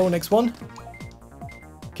we go. Next one.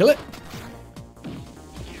 Kill it.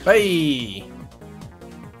 Hey!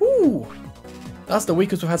 Woo! That's the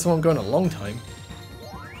weakest we've had someone go in a long time.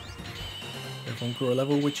 Everyone grew a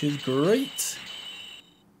level, which is great.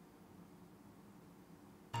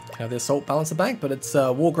 Have the assault balancer back, but it's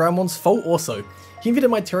War Grandmon's fault also. He invaded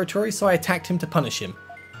my territory, so I attacked him to punish him.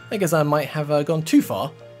 I guess I might have gone too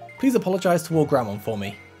far. Please apologize to War Grandmon for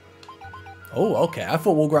me. Oh, okay. I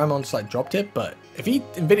thought War Grandmon just like dropped it, but if he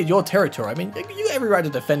invaded your territory, I mean, you got every right to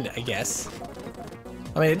defend it, I guess.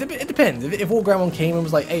 I mean, it depends. If War Grandmon came and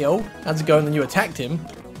was like, "Ayo, how's it going?" and then you attacked him,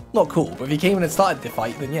 not cool. But if he came in and started the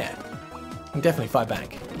fight, then yeah, you can definitely fight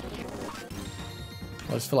back.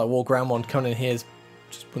 I just feel like War Grandmon coming in here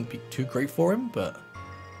just wouldn't be too great for him, but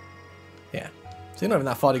yeah. So you're not even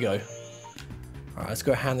that far to go. Alright, let's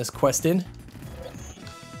go hand this quest in.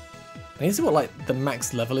 I need to see what like the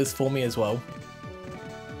max level is for me as well,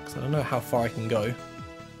 because I don't know how far I can go.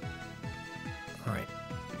 Alright,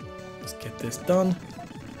 let's get this done.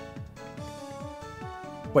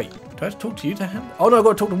 Wait, do I have to talk to you to hand? Oh no, I've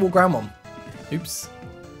got to talk to War Grandmon. Oops.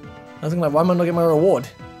 I was thinking like, why am I not getting my reward?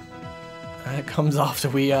 It comes after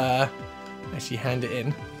we actually hand it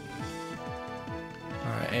in.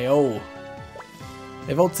 Alright, ayo.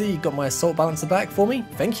 Hey Volty, got my assault balancer back for me?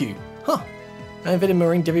 Thank you. Huh. I invaded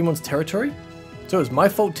Marine Digimon's territory? So it was my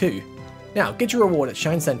fault too. Now, get your reward at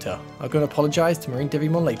Shine Center. I'm going to apologize to Marine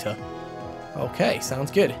Digimon later. Okay, sounds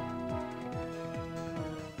good.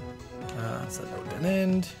 So that would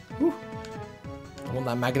end. Whew. I want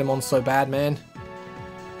that Magnamon so bad, man.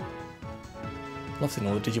 Love seeing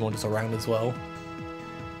all the Digimon just around as well.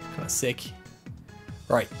 Kind of sick.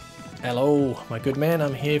 Right. Hello, my good man.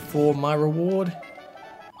 I'm here for my reward.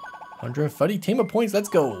 130 Tamer points. Let's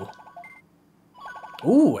go.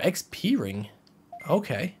 Ooh, XP ring.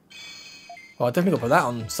 Okay. Well, I definitely got to put that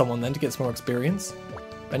on someone then to get some more experience.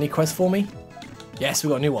 Any quest for me? Yes, we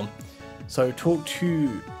got a new one. So talk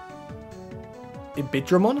to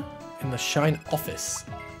Digimon in the Shine office.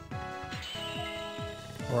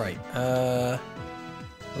 Right,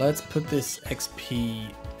 let's put this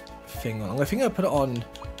XP thing on. I think I'll put it on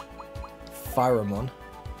Pyromon.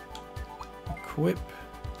 Equip.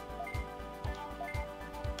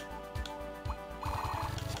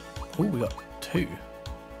 Oh, we got 2.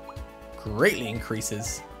 Greatly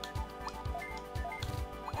increases.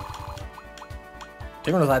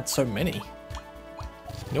 Didn't realize I had so many.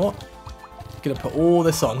 You know what? I'm gonna put all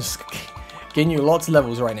this on. Just getting you lots of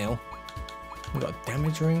levels right now. We've got a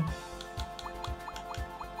damage ring.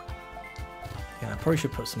 Yeah, I probably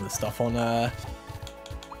should put some of the stuff on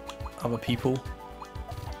other people.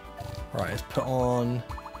 Right, let's put on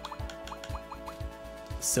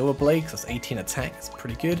Silver Blade, because that's 18 attack. It's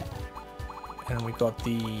pretty good. And we got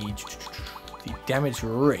the damage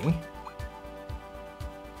ring.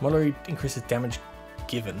 Model increases damage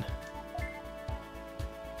given.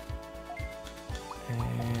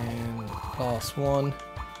 And last one.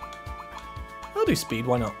 I'll do speed,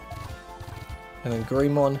 why not? And then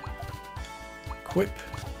Greymon. Equip.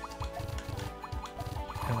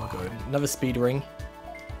 And we'll go another speed ring.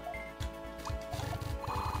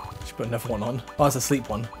 Should put another one on. Oh, it's a sleep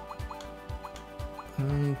one.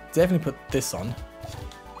 Definitely put this on.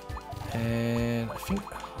 And I think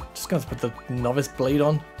I'm just going to put the Novice Blade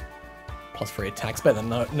on. Plus 3 attacks. Better than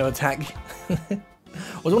no attack. I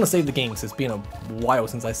was want to save the game because it's been a while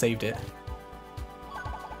since I saved it.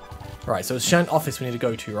 Right, so it's Shine office we need to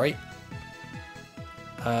go to, right?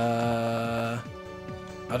 I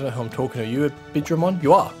don't know who I'm talking to. You a Digimon?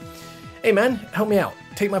 You are. Hey man, help me out.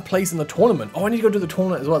 Take my place in the tournament. Oh, I need to go to the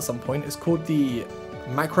tournament as well at some point. It's called the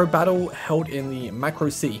Macro Battle, held in the Macro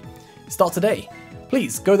Sea. Start today.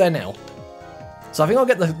 Please, go there now. So I think I'll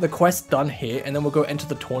get the quest done here, and then we'll go enter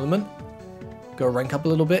the tournament. Go rank up a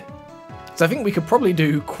little bit. So I think we could probably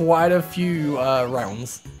do quite a few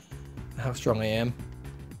rounds. How strong I am.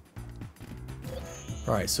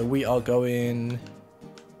 Alright, so we are going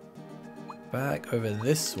back over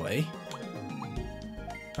this way.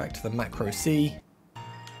 Back to the Macro Sea.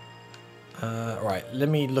 Alright, let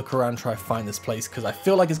me look around and try to find this place, because I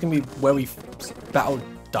feel like it's going to be where we battled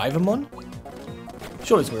Digimon.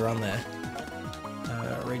 Surely it's around there.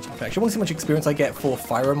 Rage Infection. I want to see how much experience I get for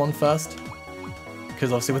Pyromon first.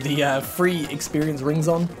 Because obviously with the free experience rings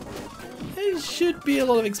on, it should be a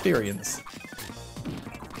lot of experience.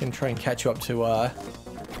 Can try and catch you up to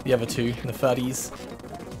the other two in the 30s.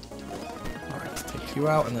 Alright, let's take you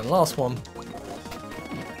out, and then last one.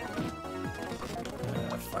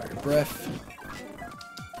 Fiery Breath.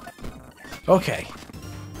 Okay.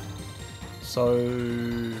 So,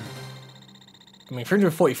 I mean,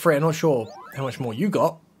 343, I'm not sure how much more you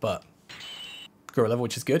got, but grow a level,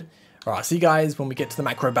 which is good. Alright, I'll see you guys when we get to the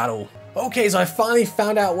macro battle. Okay, so I finally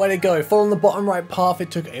found out where to go. Following the bottom right path, it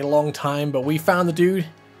took a long time, but we found the dude.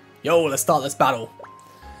 Yo, let's start this battle.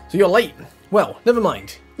 So you're late. Well, never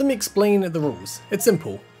mind. Let me explain the rules. It's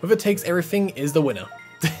simple. Whoever takes everything is the winner.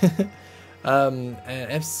 And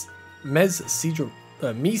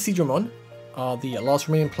Digimon are the last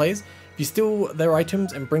remaining players. If you steal their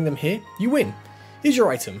items and bring them here, you win. Here's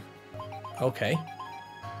your item. Okay.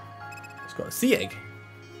 It's got a sea egg.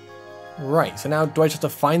 Right, so now do I just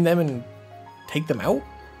have to find them and take them out?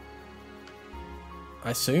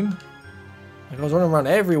 I assume. Like I was running around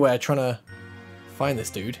everywhere trying to find this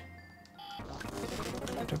dude.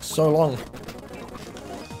 It took so long.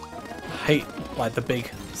 I hate like the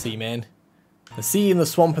big sea, man. The sea and the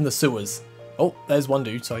swamp and the sewers. Oh, there's one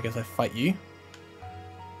dude, so I guess I fight you.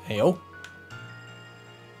 Heyo.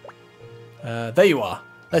 There you are.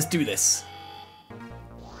 Let's do this.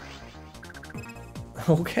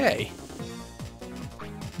 Okay.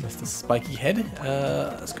 Mr. Spiky Head.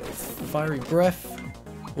 Let's go Fiery Breath.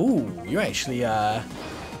 Ooh, you're actually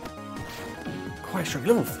quite strong.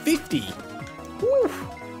 Level 50. Woo.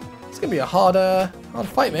 It's gonna be a hard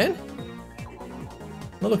fight, man.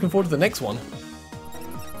 Not looking forward to the next one.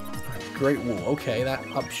 Great Wall. Okay, that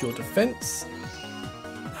ups your defense.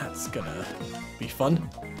 That's gonna be fun.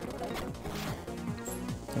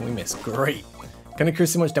 And we missed. Great. Gonna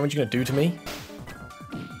curious how much damage you're gonna do to me.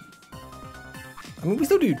 I mean, we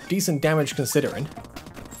still do decent damage considering.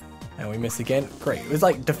 And we miss again. Great. It was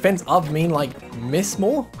like defense up mean like miss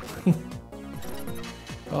more?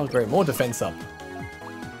 Oh, great. More defense up.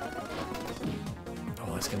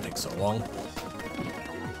 Oh, that's gonna take so long.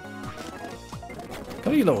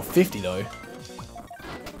 Gotta be level 50 though. You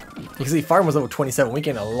can see Fire was level 27. We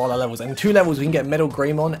get a lot of levels. And 2 levels we can get Metal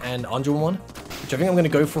Greymon and Angelmon, which I think I'm gonna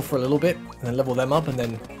go for a little bit and then level them up and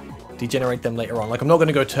then degenerate them later on. Like I'm not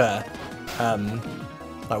gonna go to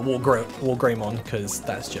like War Greymon, because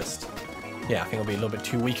that's just, yeah, I think it'll be a little bit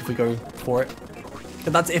too weak if we go for it.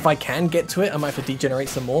 But that's if I can get to it. I might have to degenerate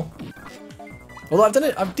some more. Although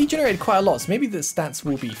I've degenerated quite a lot, so maybe the stats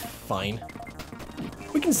will be fine.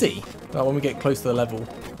 We can see when we get close to the level.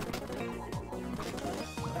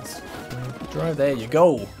 Nice. Drive, there you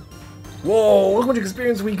go. Whoa, look how much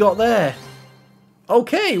experience we got there.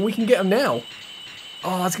 Okay, we can get them now.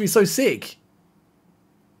 Oh, that's gonna be so sick.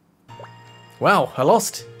 Wow, I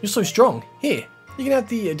lost. You're so strong. Here, you can have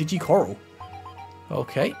the Digicoral.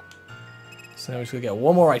 Okay. So now we're just gonna get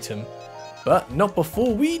one more item. But not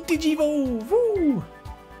before we Digivolve! Woo!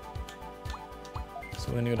 So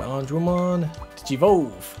we're gonna go to Andromon,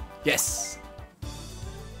 Digivolve. Yes!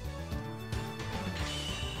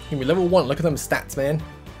 Gonna be level 1, look at them stats, man.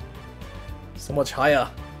 So much higher.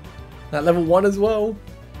 That level 1 as well.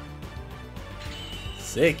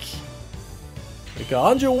 Sick. We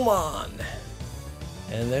got Andromon.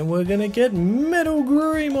 And then we're gonna get Metal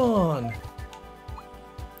Greymon.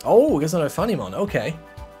 Oh, I guess I know Funnymon, okay.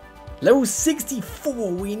 Level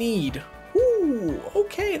 64 we need. Ooh,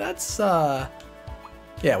 okay, that's yeah,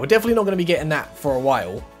 we're definitely not going to be getting that for a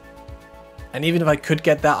while. And even if I could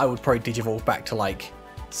get that, I would probably Digivolve back to like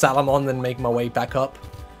Salamon, then make my way back up.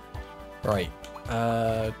 Right.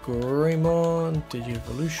 Greymon,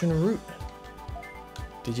 Digivolution route.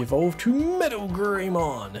 Digivolve to Metal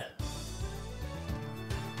Greymon.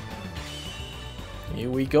 Here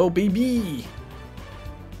we go, baby.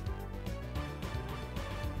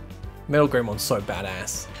 Metal Greymon's so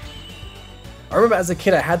badass. I remember as a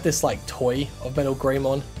kid I had this like toy of Metal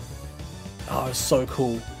Greymon. Oh, it was so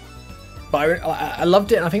cool. But I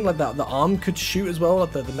loved it, and I think like the arm could shoot as well,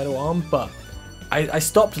 like the metal arm, but I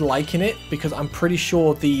stopped liking it because I'm pretty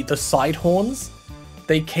sure the side horns,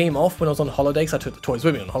 they came off when I was on holiday, because I took the toys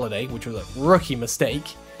with me on holiday, which was a rookie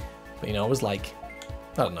mistake. But you know, I was like,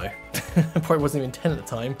 I don't know, it probably wasn't even 10 at the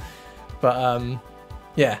time. But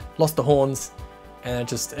yeah, lost the horns.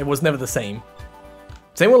 And it was never the same.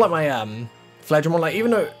 Same with like my Fledgmon, like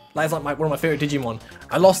even though that's like one of my favorite Digimon,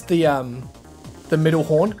 I lost the middle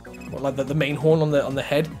horn, or like the main horn on the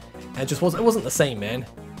head, and it wasn't the same, man.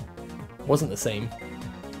 It wasn't the same.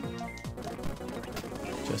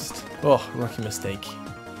 Just rookie mistake.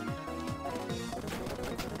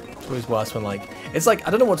 It's always worse when like it's like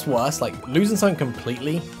I don't know what's worse, like losing something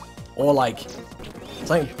completely, or like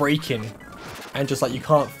something breaking, and just like you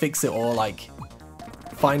can't fix it, or like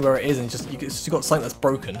find where it is, and you got something that's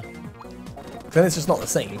broken. Then it's just not the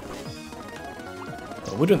same.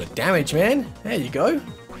 But we're doing the damage, man. There you go.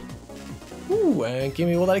 Ooh, and give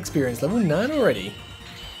me all that experience. Level 9 already.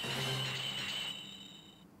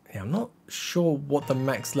 Yeah, I'm not sure what the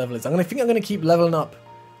max level is. I think I'm gonna keep leveling up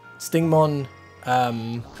Stingmon,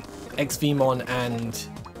 XVmon, and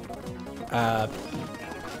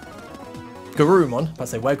Garurumon. If I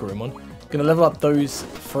say where Garurumon. Gonna level up those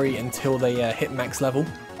 3 until they hit max level,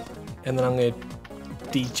 and then I'm gonna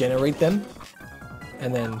degenerate them,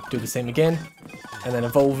 and then do the same again, and then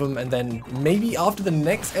evolve them, and then maybe after the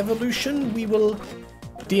next evolution we will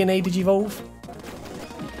DNA Digivolve.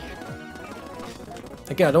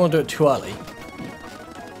 Again, I don't want to do it too early.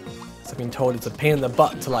 So I've been told it's a pain in the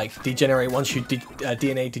butt to like degenerate once you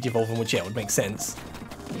DNA Digivolve them, which yeah, would make sense.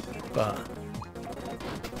 But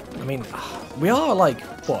I mean, we are like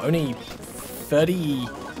what, only 35%,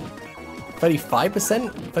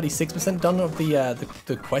 36% done of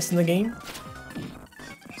the quest in the game.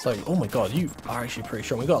 So, oh my god, you are actually pretty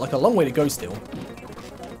strong. We've got like a long way to go still.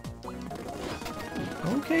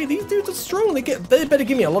 Okay, these dudes are strong. They better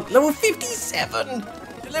give me a lot. Level 57!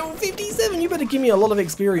 Level 57! You better give me a lot of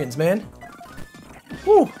experience, man.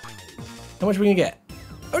 Woo! How much are we gonna get?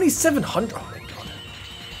 Only 700! Oh my god.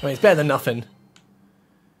 I mean, it's better than nothing.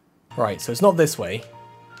 Right, so it's not this way.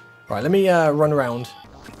 Right, let me run around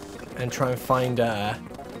and try and find the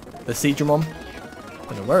Seadramon. I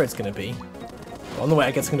don't know where it's going to be. But on the way,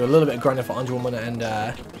 I guess I'm going to do a little bit of grinding for Andromon and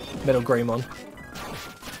Metal Greymon.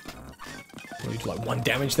 We do like 1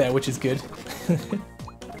 damage there, which is good.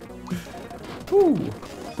 Ooh.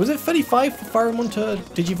 Was it 35 for Pyromon to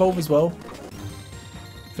Digivolve as well?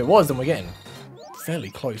 If it was, then we're getting fairly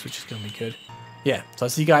close, which is going to be good. Yeah, so I'll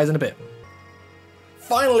see you guys in a bit.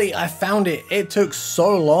 Finally, I found it. It took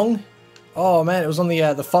so long. Oh man, it was on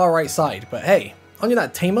the far right side. But hey, on you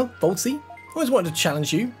that Tamer, Voltsy. I always wanted to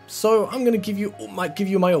challenge you, so I'm gonna give you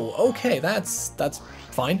my all. Okay, that's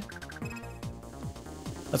fine.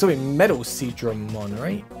 That's gonna be Metal Seadramon,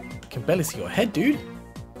 right? I can barely see your head, dude.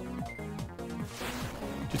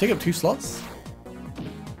 Did you take up 2 slots?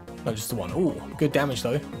 No, just the 1. Ooh, good damage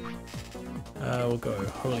though. We'll go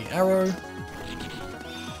Holy Arrow.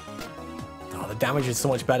 the damage is so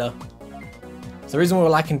much better. So the reason we were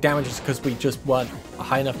lacking damage is because we just weren't a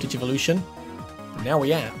high enough Digivolution. But now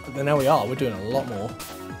we are. We're doing a lot more.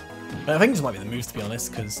 But I think this might be the moves, to be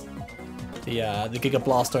honest, because the Giga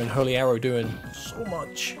Blaster and Holy Arrow doing so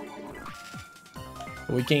much.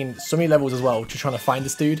 But we gained so many levels as well, just trying to find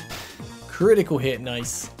this dude. Critical hit,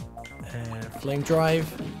 nice. Flame Drive.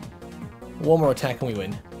 One more attack and we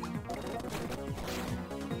win.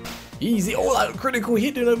 Easy. Oh, that critical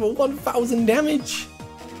hit doing over 1,000 damage.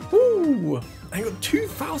 Woo! I got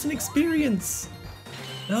 2,000 experience.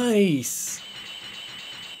 Nice.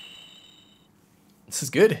 This is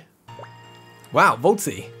good. Wow,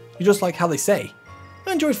 Voltsy. You're just like how they say.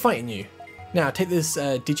 I enjoyed fighting you. Now, take this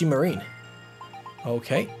Digimarine.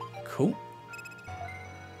 Okay, cool.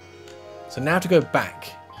 So now to go back.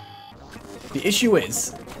 The issue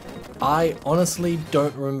is, I honestly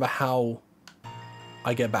don't remember how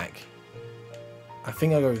I get back. I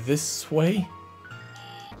think I go this way.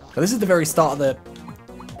 Now, this is the very start of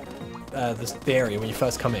the area when you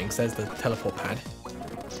first come in, because there's the teleport pad.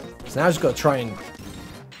 So now I just got to try and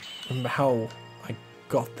remember how I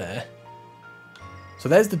got there. So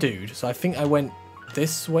there's the dude. So I think I went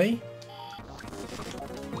this way.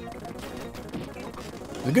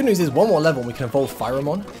 The good news is one more level and we can evolve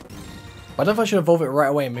Pyromon. But I don't know if I should evolve it right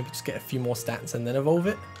away and maybe just get a few more stats and then evolve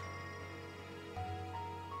it.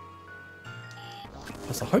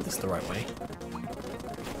 Plus I hope that's the right way.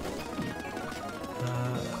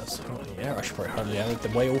 So yeah, I should probably hardly add the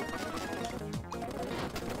whale.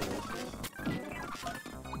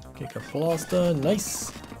 Giga Blaster,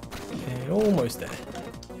 nice. And almost there.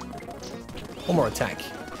 One more attack.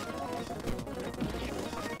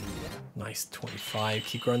 Nice, 25.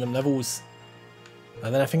 Keep growing them levels.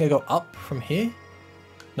 And then I think I go up from here.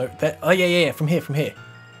 No, that. Oh yeah, from here.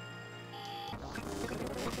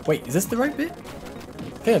 Wait, is this the right bit?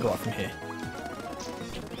 I think I go up from here.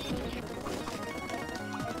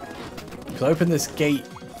 Because I opened this gate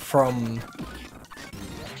from.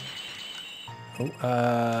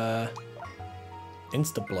 Oh,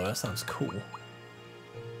 Insta Blow. That sounds cool.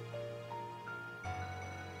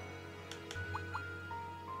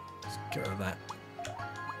 Get rid of that.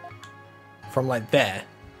 From like there,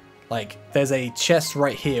 like there's a chest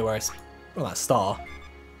right here where it's that star,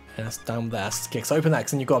 and it's down there. Okay, so open that,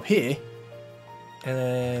 because then you go up here, and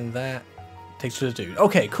then that takes you to the dude.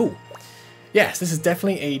 Okay, cool. Yes, this is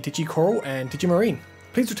definitely a Digicoral and Digimarine.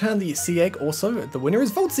 Please return the sea egg. Also, the winner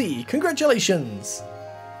is Voltsy. Congratulations.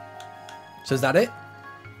 So is that it?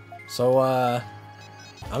 So I'm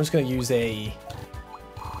just gonna use a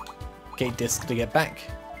gate disc to get back.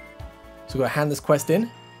 So we're going to hand this quest in,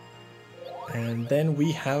 and then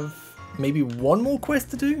we have maybe one more quest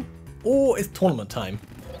to do, or it's tournament time.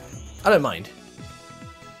 I don't mind.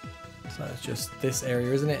 So it's just this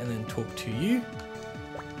area, isn't it? And then talk to you.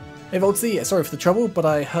 Hey Voltsy, sorry for the trouble, but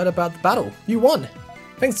I heard about the battle. You won.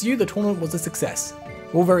 Thanks to you, the tournament was a success.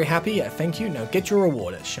 We're all very happy. Thank you. Now get your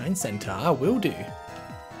reward at Shine Center. I will do.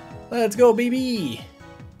 Let's go, baby.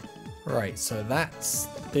 Right, so that's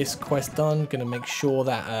this quest done. Gonna make sure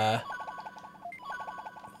that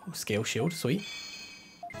Scale Shield, sweet.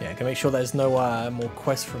 Yeah, can make sure there's no more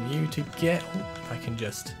quests from you to get. Ooh, if I can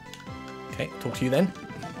just... Okay, talk to you then.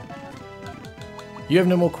 You have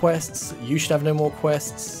no more quests. You should have no more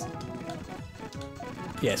quests.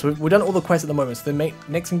 Yeah, so we've done all the quests at the moment. So the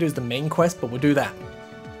next thing to do is the main quest, but we'll do that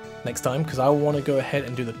next time, because I want to go ahead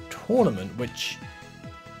and do the tournament, which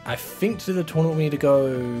I think to do the tournament we need to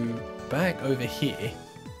go back over here.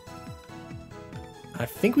 I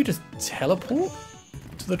think we just teleport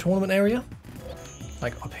to the tournament area,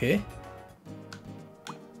 like up here.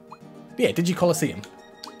 Yeah, Digi Coliseum.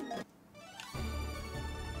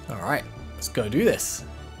 Alright, let's go do this.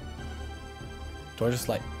 Do I just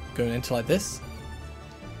like go into like this?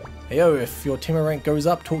 Hey yo, if your teamer rank goes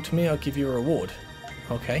up, talk to me, I'll give you a reward.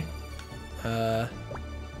 Okay. Do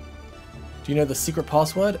you know the secret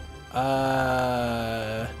password?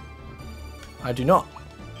 I do not.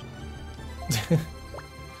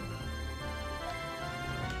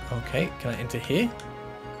 Okay, can I enter here?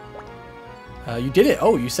 You did it!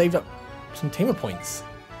 Oh, you saved up some teamer points.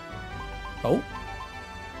 Oh.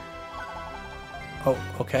 Oh,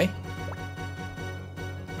 okay.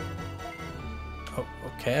 Oh,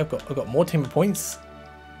 okay, I've got more teamer points.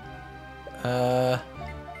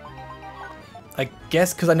 I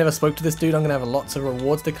guess because I never spoke to this dude, I'm gonna have lots of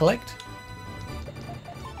rewards to collect.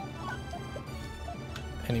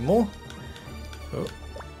 Any more? Oh.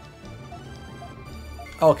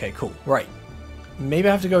 Okay, cool. Right. Maybe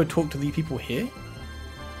I have to go talk to the people here.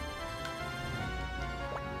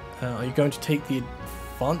 Are you going to take the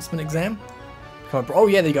advancement exam? Come on, oh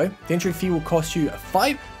yeah, there you go. The entry fee will cost you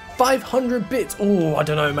 500 bits. Oh, I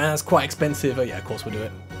don't know, man. That's quite expensive. Oh yeah, of course we'll do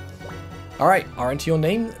it. All right, I'll enter your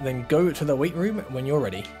name, then go to the weight room when you're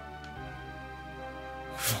ready.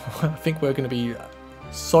 I think we're going to be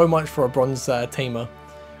so much for a bronze tamer.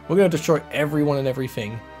 We're going to destroy everyone and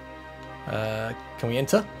everything. Can we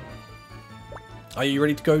enter? Are you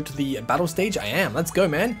ready to go to the battle stage? I am. Let's go,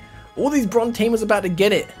 man. All these bronze tamers about to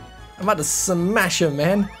get it. I'm about to smash them,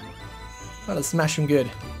 man. I'm about to smash them good.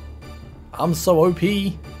 I'm so OP.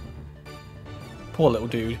 Poor little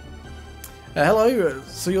dude. Hello,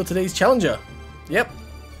 so you're today's challenger. Yep.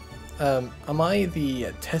 Am I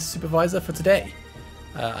the test supervisor for today?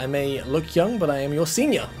 I may look young, but I am your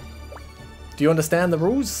senior. Do you understand the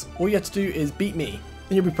rules? All you have to do is beat me,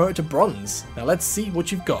 then you'll be promoted to bronze. Now let's see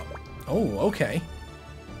what you've got. Oh, okay.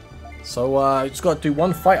 So, you just got to do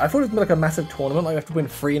one fight. I thought it was like a massive tournament, like you have to win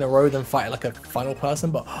 3 in a row, then fight like a final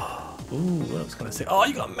person, but... Ooh, what was I gonna say? Oh,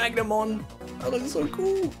 you got Magnamon! That looks so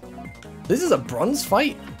cool! This is a bronze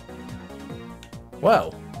fight?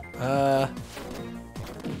 Well,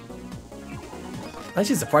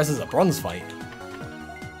 actually surprised it's a bronze fight.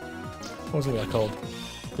 What was it called?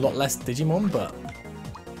 A lot less Digimon, but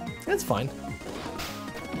that's fine.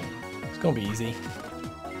 It's gonna be easy.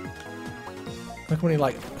 Look how many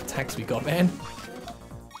like attacks we got, man.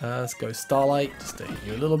 Let's go Starlight, just to hit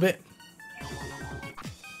you a little bit.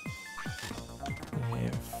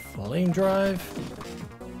 Flame Drive.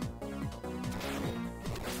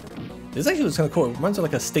 This actually looks kind of cool. It reminds me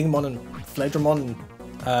of like a Stingmon and Fledramon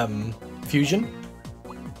fusion.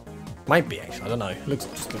 Might be actually, I don't know. It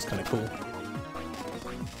just looks kind of cool.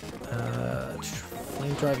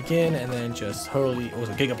 Flame Drive again, and then just Holy,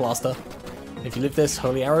 also Giga Blaster. If you live this,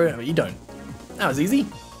 Holy Arrow, but you don't. That was easy.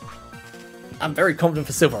 I'm very confident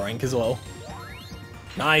for Silver rank as well.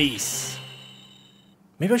 Nice.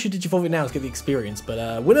 Maybe I should Digivolve it now to get the experience,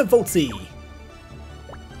 but winner Voltzy.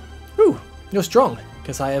 Whew, you're strong,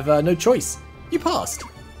 because I have no choice. You passed.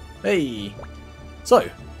 Hey. So,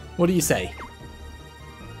 what do you say?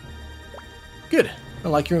 Good. I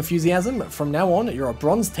like your enthusiasm. From now on, you're a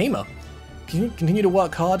bronze tamer. Continue to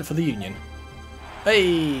work hard for the Union.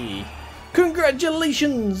 Hey!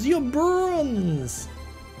 Congratulations! You're bronze!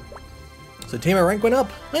 So tamer rank went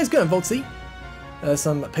up. Nice going, Voltzy. There's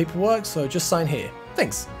some paperwork, so just sign here.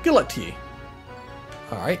 Thanks. Good luck to you.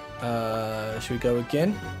 Alright. Should we go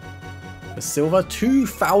again? For silver,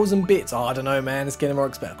 2,000 bits. Oh, I don't know, man. It's getting more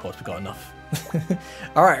expensive. Of course, we got enough.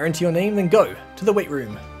 Alright, enter your name, then go to the weight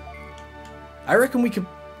room. I reckon we could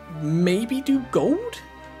maybe do gold?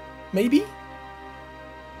 Maybe?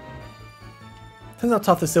 Depends how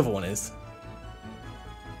tough the silver one is.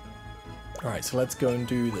 Alright, so let's go and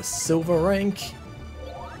do the silver rank.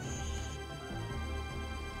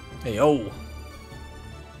 Hey, yo.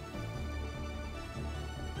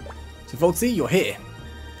 So Voltzy, you're here.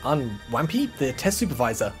 I'm Wampy, the test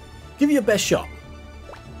supervisor. Give it your best shot.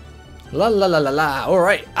 La la la la la.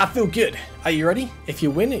 Alright, I feel good. Are you ready? If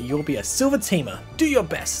you win, you'll be a silver tamer. Do your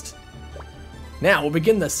best. Now we'll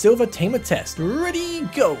begin the silver tamer test. Ready,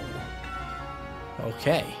 go.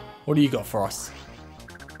 Okay, what do you got for us?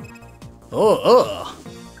 Oh,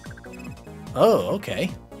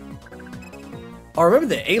 okay. I remember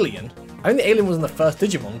the alien. I think the alien was in the first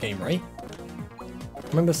Digimon game, right? I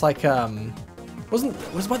remember it's like, was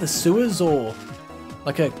it by the sewers or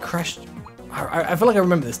like a crash? I feel like I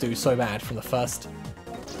remember this dude so bad from the first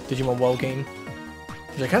Digimon World game,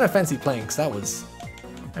 which I kind of fancy playing because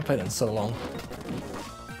I played it in so long.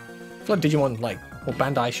 I feel like Digimon, like, or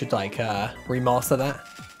Bandai should like remaster that.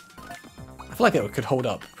 I feel like it could hold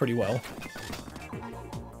up pretty well.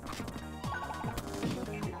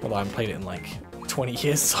 Although I haven't played it in like 20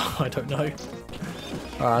 years, so I don't know. Alright,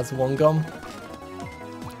 that's one gum.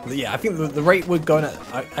 But yeah, I think the rate we're going at,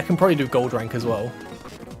 I can probably do gold rank as well.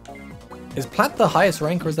 Is Plat the highest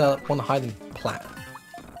rank, or is there one higher than Plat?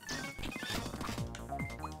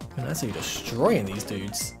 Man, that's how you're destroying these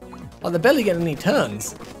dudes. Like, they're barely getting any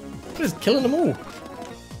turns. We're just killing them all.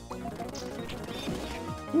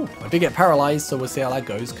 Ooh, I did get paralyzed, so we'll see how that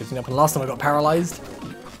goes, because, you know, last time I got paralyzed,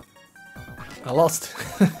 I lost.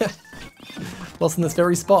 Lost in this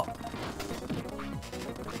very spot.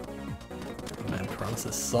 Man,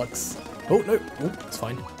 paralysis sucks. Oh, no. Oh, it's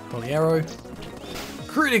fine. Holy arrow.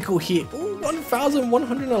 Critical hit. Oh,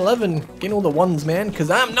 1,111. Getting all the ones, man, because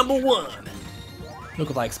I'm number 1. Look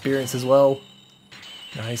at that experience as well.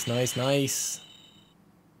 Nice, nice, nice.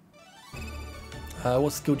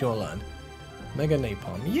 What skill do you want to learn? Mega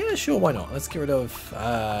Napalm. Yeah, sure, why not? Let's get rid of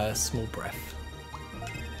Small Breath.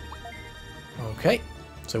 Okay.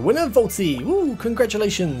 So winner Voltzy. Woo,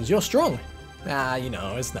 congratulations, you're strong. Ah, you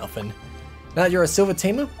know, it's nothing. Now that you're a silver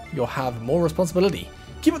tamer, you'll have more responsibility.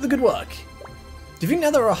 Keep up the good work. Do you think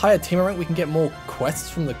now that we're a higher tamer rank we can get more quests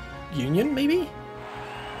from the Union, maybe?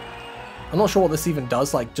 I'm not sure what this even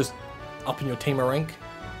does, like just upping your tamer rank.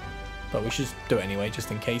 But we should do it anyway,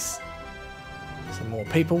 just in case. Some more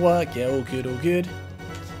paperwork, yeah, all good, all good.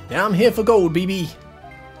 Now I'm here for gold, BB.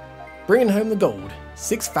 Bringing home the gold.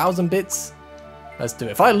 6,000 bits. Let's do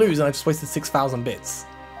it. If I lose and I just wasted 6,000 bits,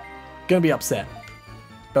 gonna be upset.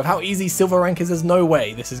 But how easy silver rank is, there's no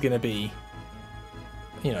way this is gonna be,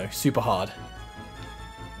 you know, super hard.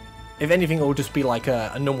 If anything, it will just be like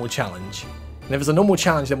a normal challenge. And if it's a normal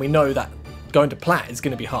challenge, then we know that going to plat is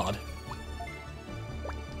gonna be hard.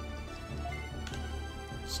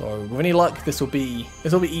 So with any luck, this will be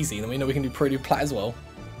easy. Then we know we can do Pro Plat as well.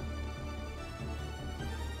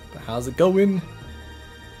 But how's it going?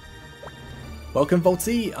 Welcome,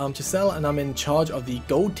 Voltsy. I'm Giselle, and I'm in charge of the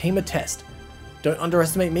Gold Tamer test. Don't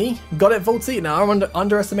underestimate me. Got it, Voltsy? Now I'm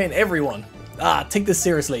underestimating everyone. Take this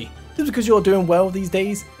seriously. Just because you're doing well these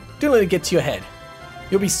days, don't let it get to your head.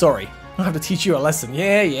 You'll be sorry. I'll have to teach you a lesson.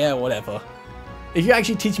 Yeah, whatever. If you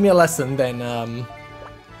actually teach me a lesson, then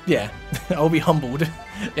yeah, I'll be humbled.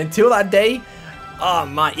 Until that day,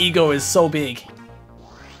 my ego is so big.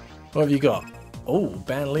 What have you got? Oh,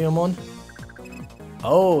 Banleomon.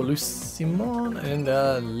 Oh, Lucimon and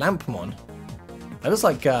Lampmon. That looks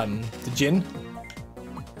like the Jin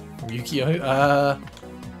from Yu-Gi-Oh!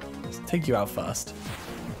 Let's take you out first.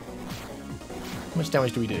 How much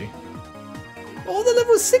damage do we do? Oh, the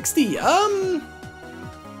level is 60!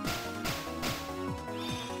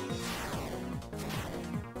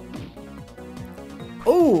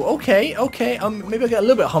 Oh, okay. Maybe I'll get a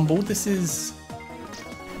little bit humbled. This is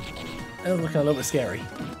looking a little bit scary.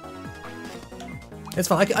 It's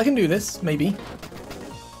fine. I can do this, maybe.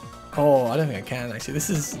 Oh, I don't think I can, actually. This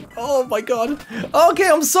is... Oh, my God. Okay,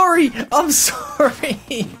 I'm sorry. I'm sorry.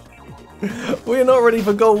 We are not ready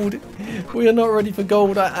for gold. We are not ready for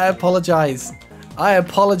gold. I apologize. I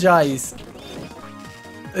apologize.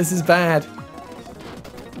 This is bad.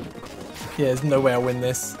 Yeah, there's no way I'll win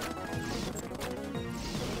this.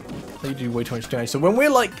 You do way too much damage. So when we're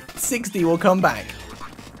like 60, we'll come back.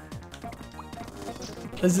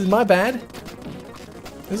 This is my bad.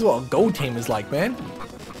 This is what a gold team is like, man.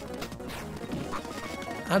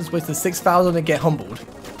 I just wasted 6,000 to get humbled.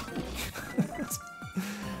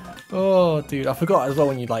 Oh, dude, I forgot as well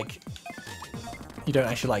when you like, you don't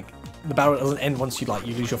actually like, the battle doesn't end once you like,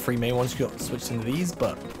 you lose your 3 main ones, you got switched into these,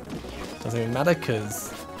 but it doesn't even matter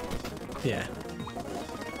because, yeah.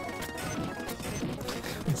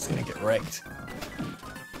 I'm just gonna get wrecked.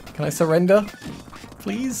 Can I surrender?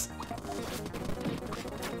 Please?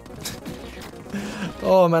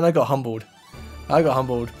 Oh man, I got humbled. I got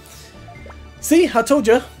humbled. See, I told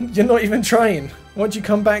you, you're not even trying. Why don't you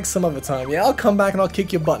come back some other time? Yeah, I'll come back and I'll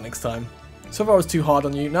kick your butt next time. So far I was too hard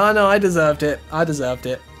on you. No, I deserved it. I deserved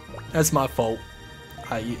it. That's my fault.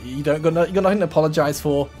 You got nothing to apologize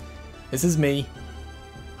for. This is me.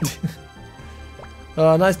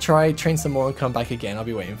 Nice try. Train some more and come back again. I'll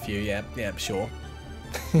be waiting for you. Yeah, sure.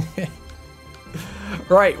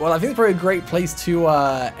 Right, well, I think it's probably a great place to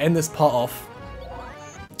end this part off.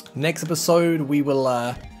 Next episode, we will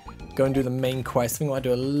go and do the main quest. I think I might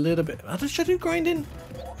do a little bit. Should I do grinding?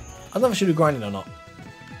 I don't know if I should do grinding or not.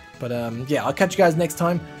 But yeah, I'll catch you guys next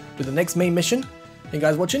time with the next main mission. Thank you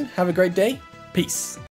guys for watching. Have a great day. Peace.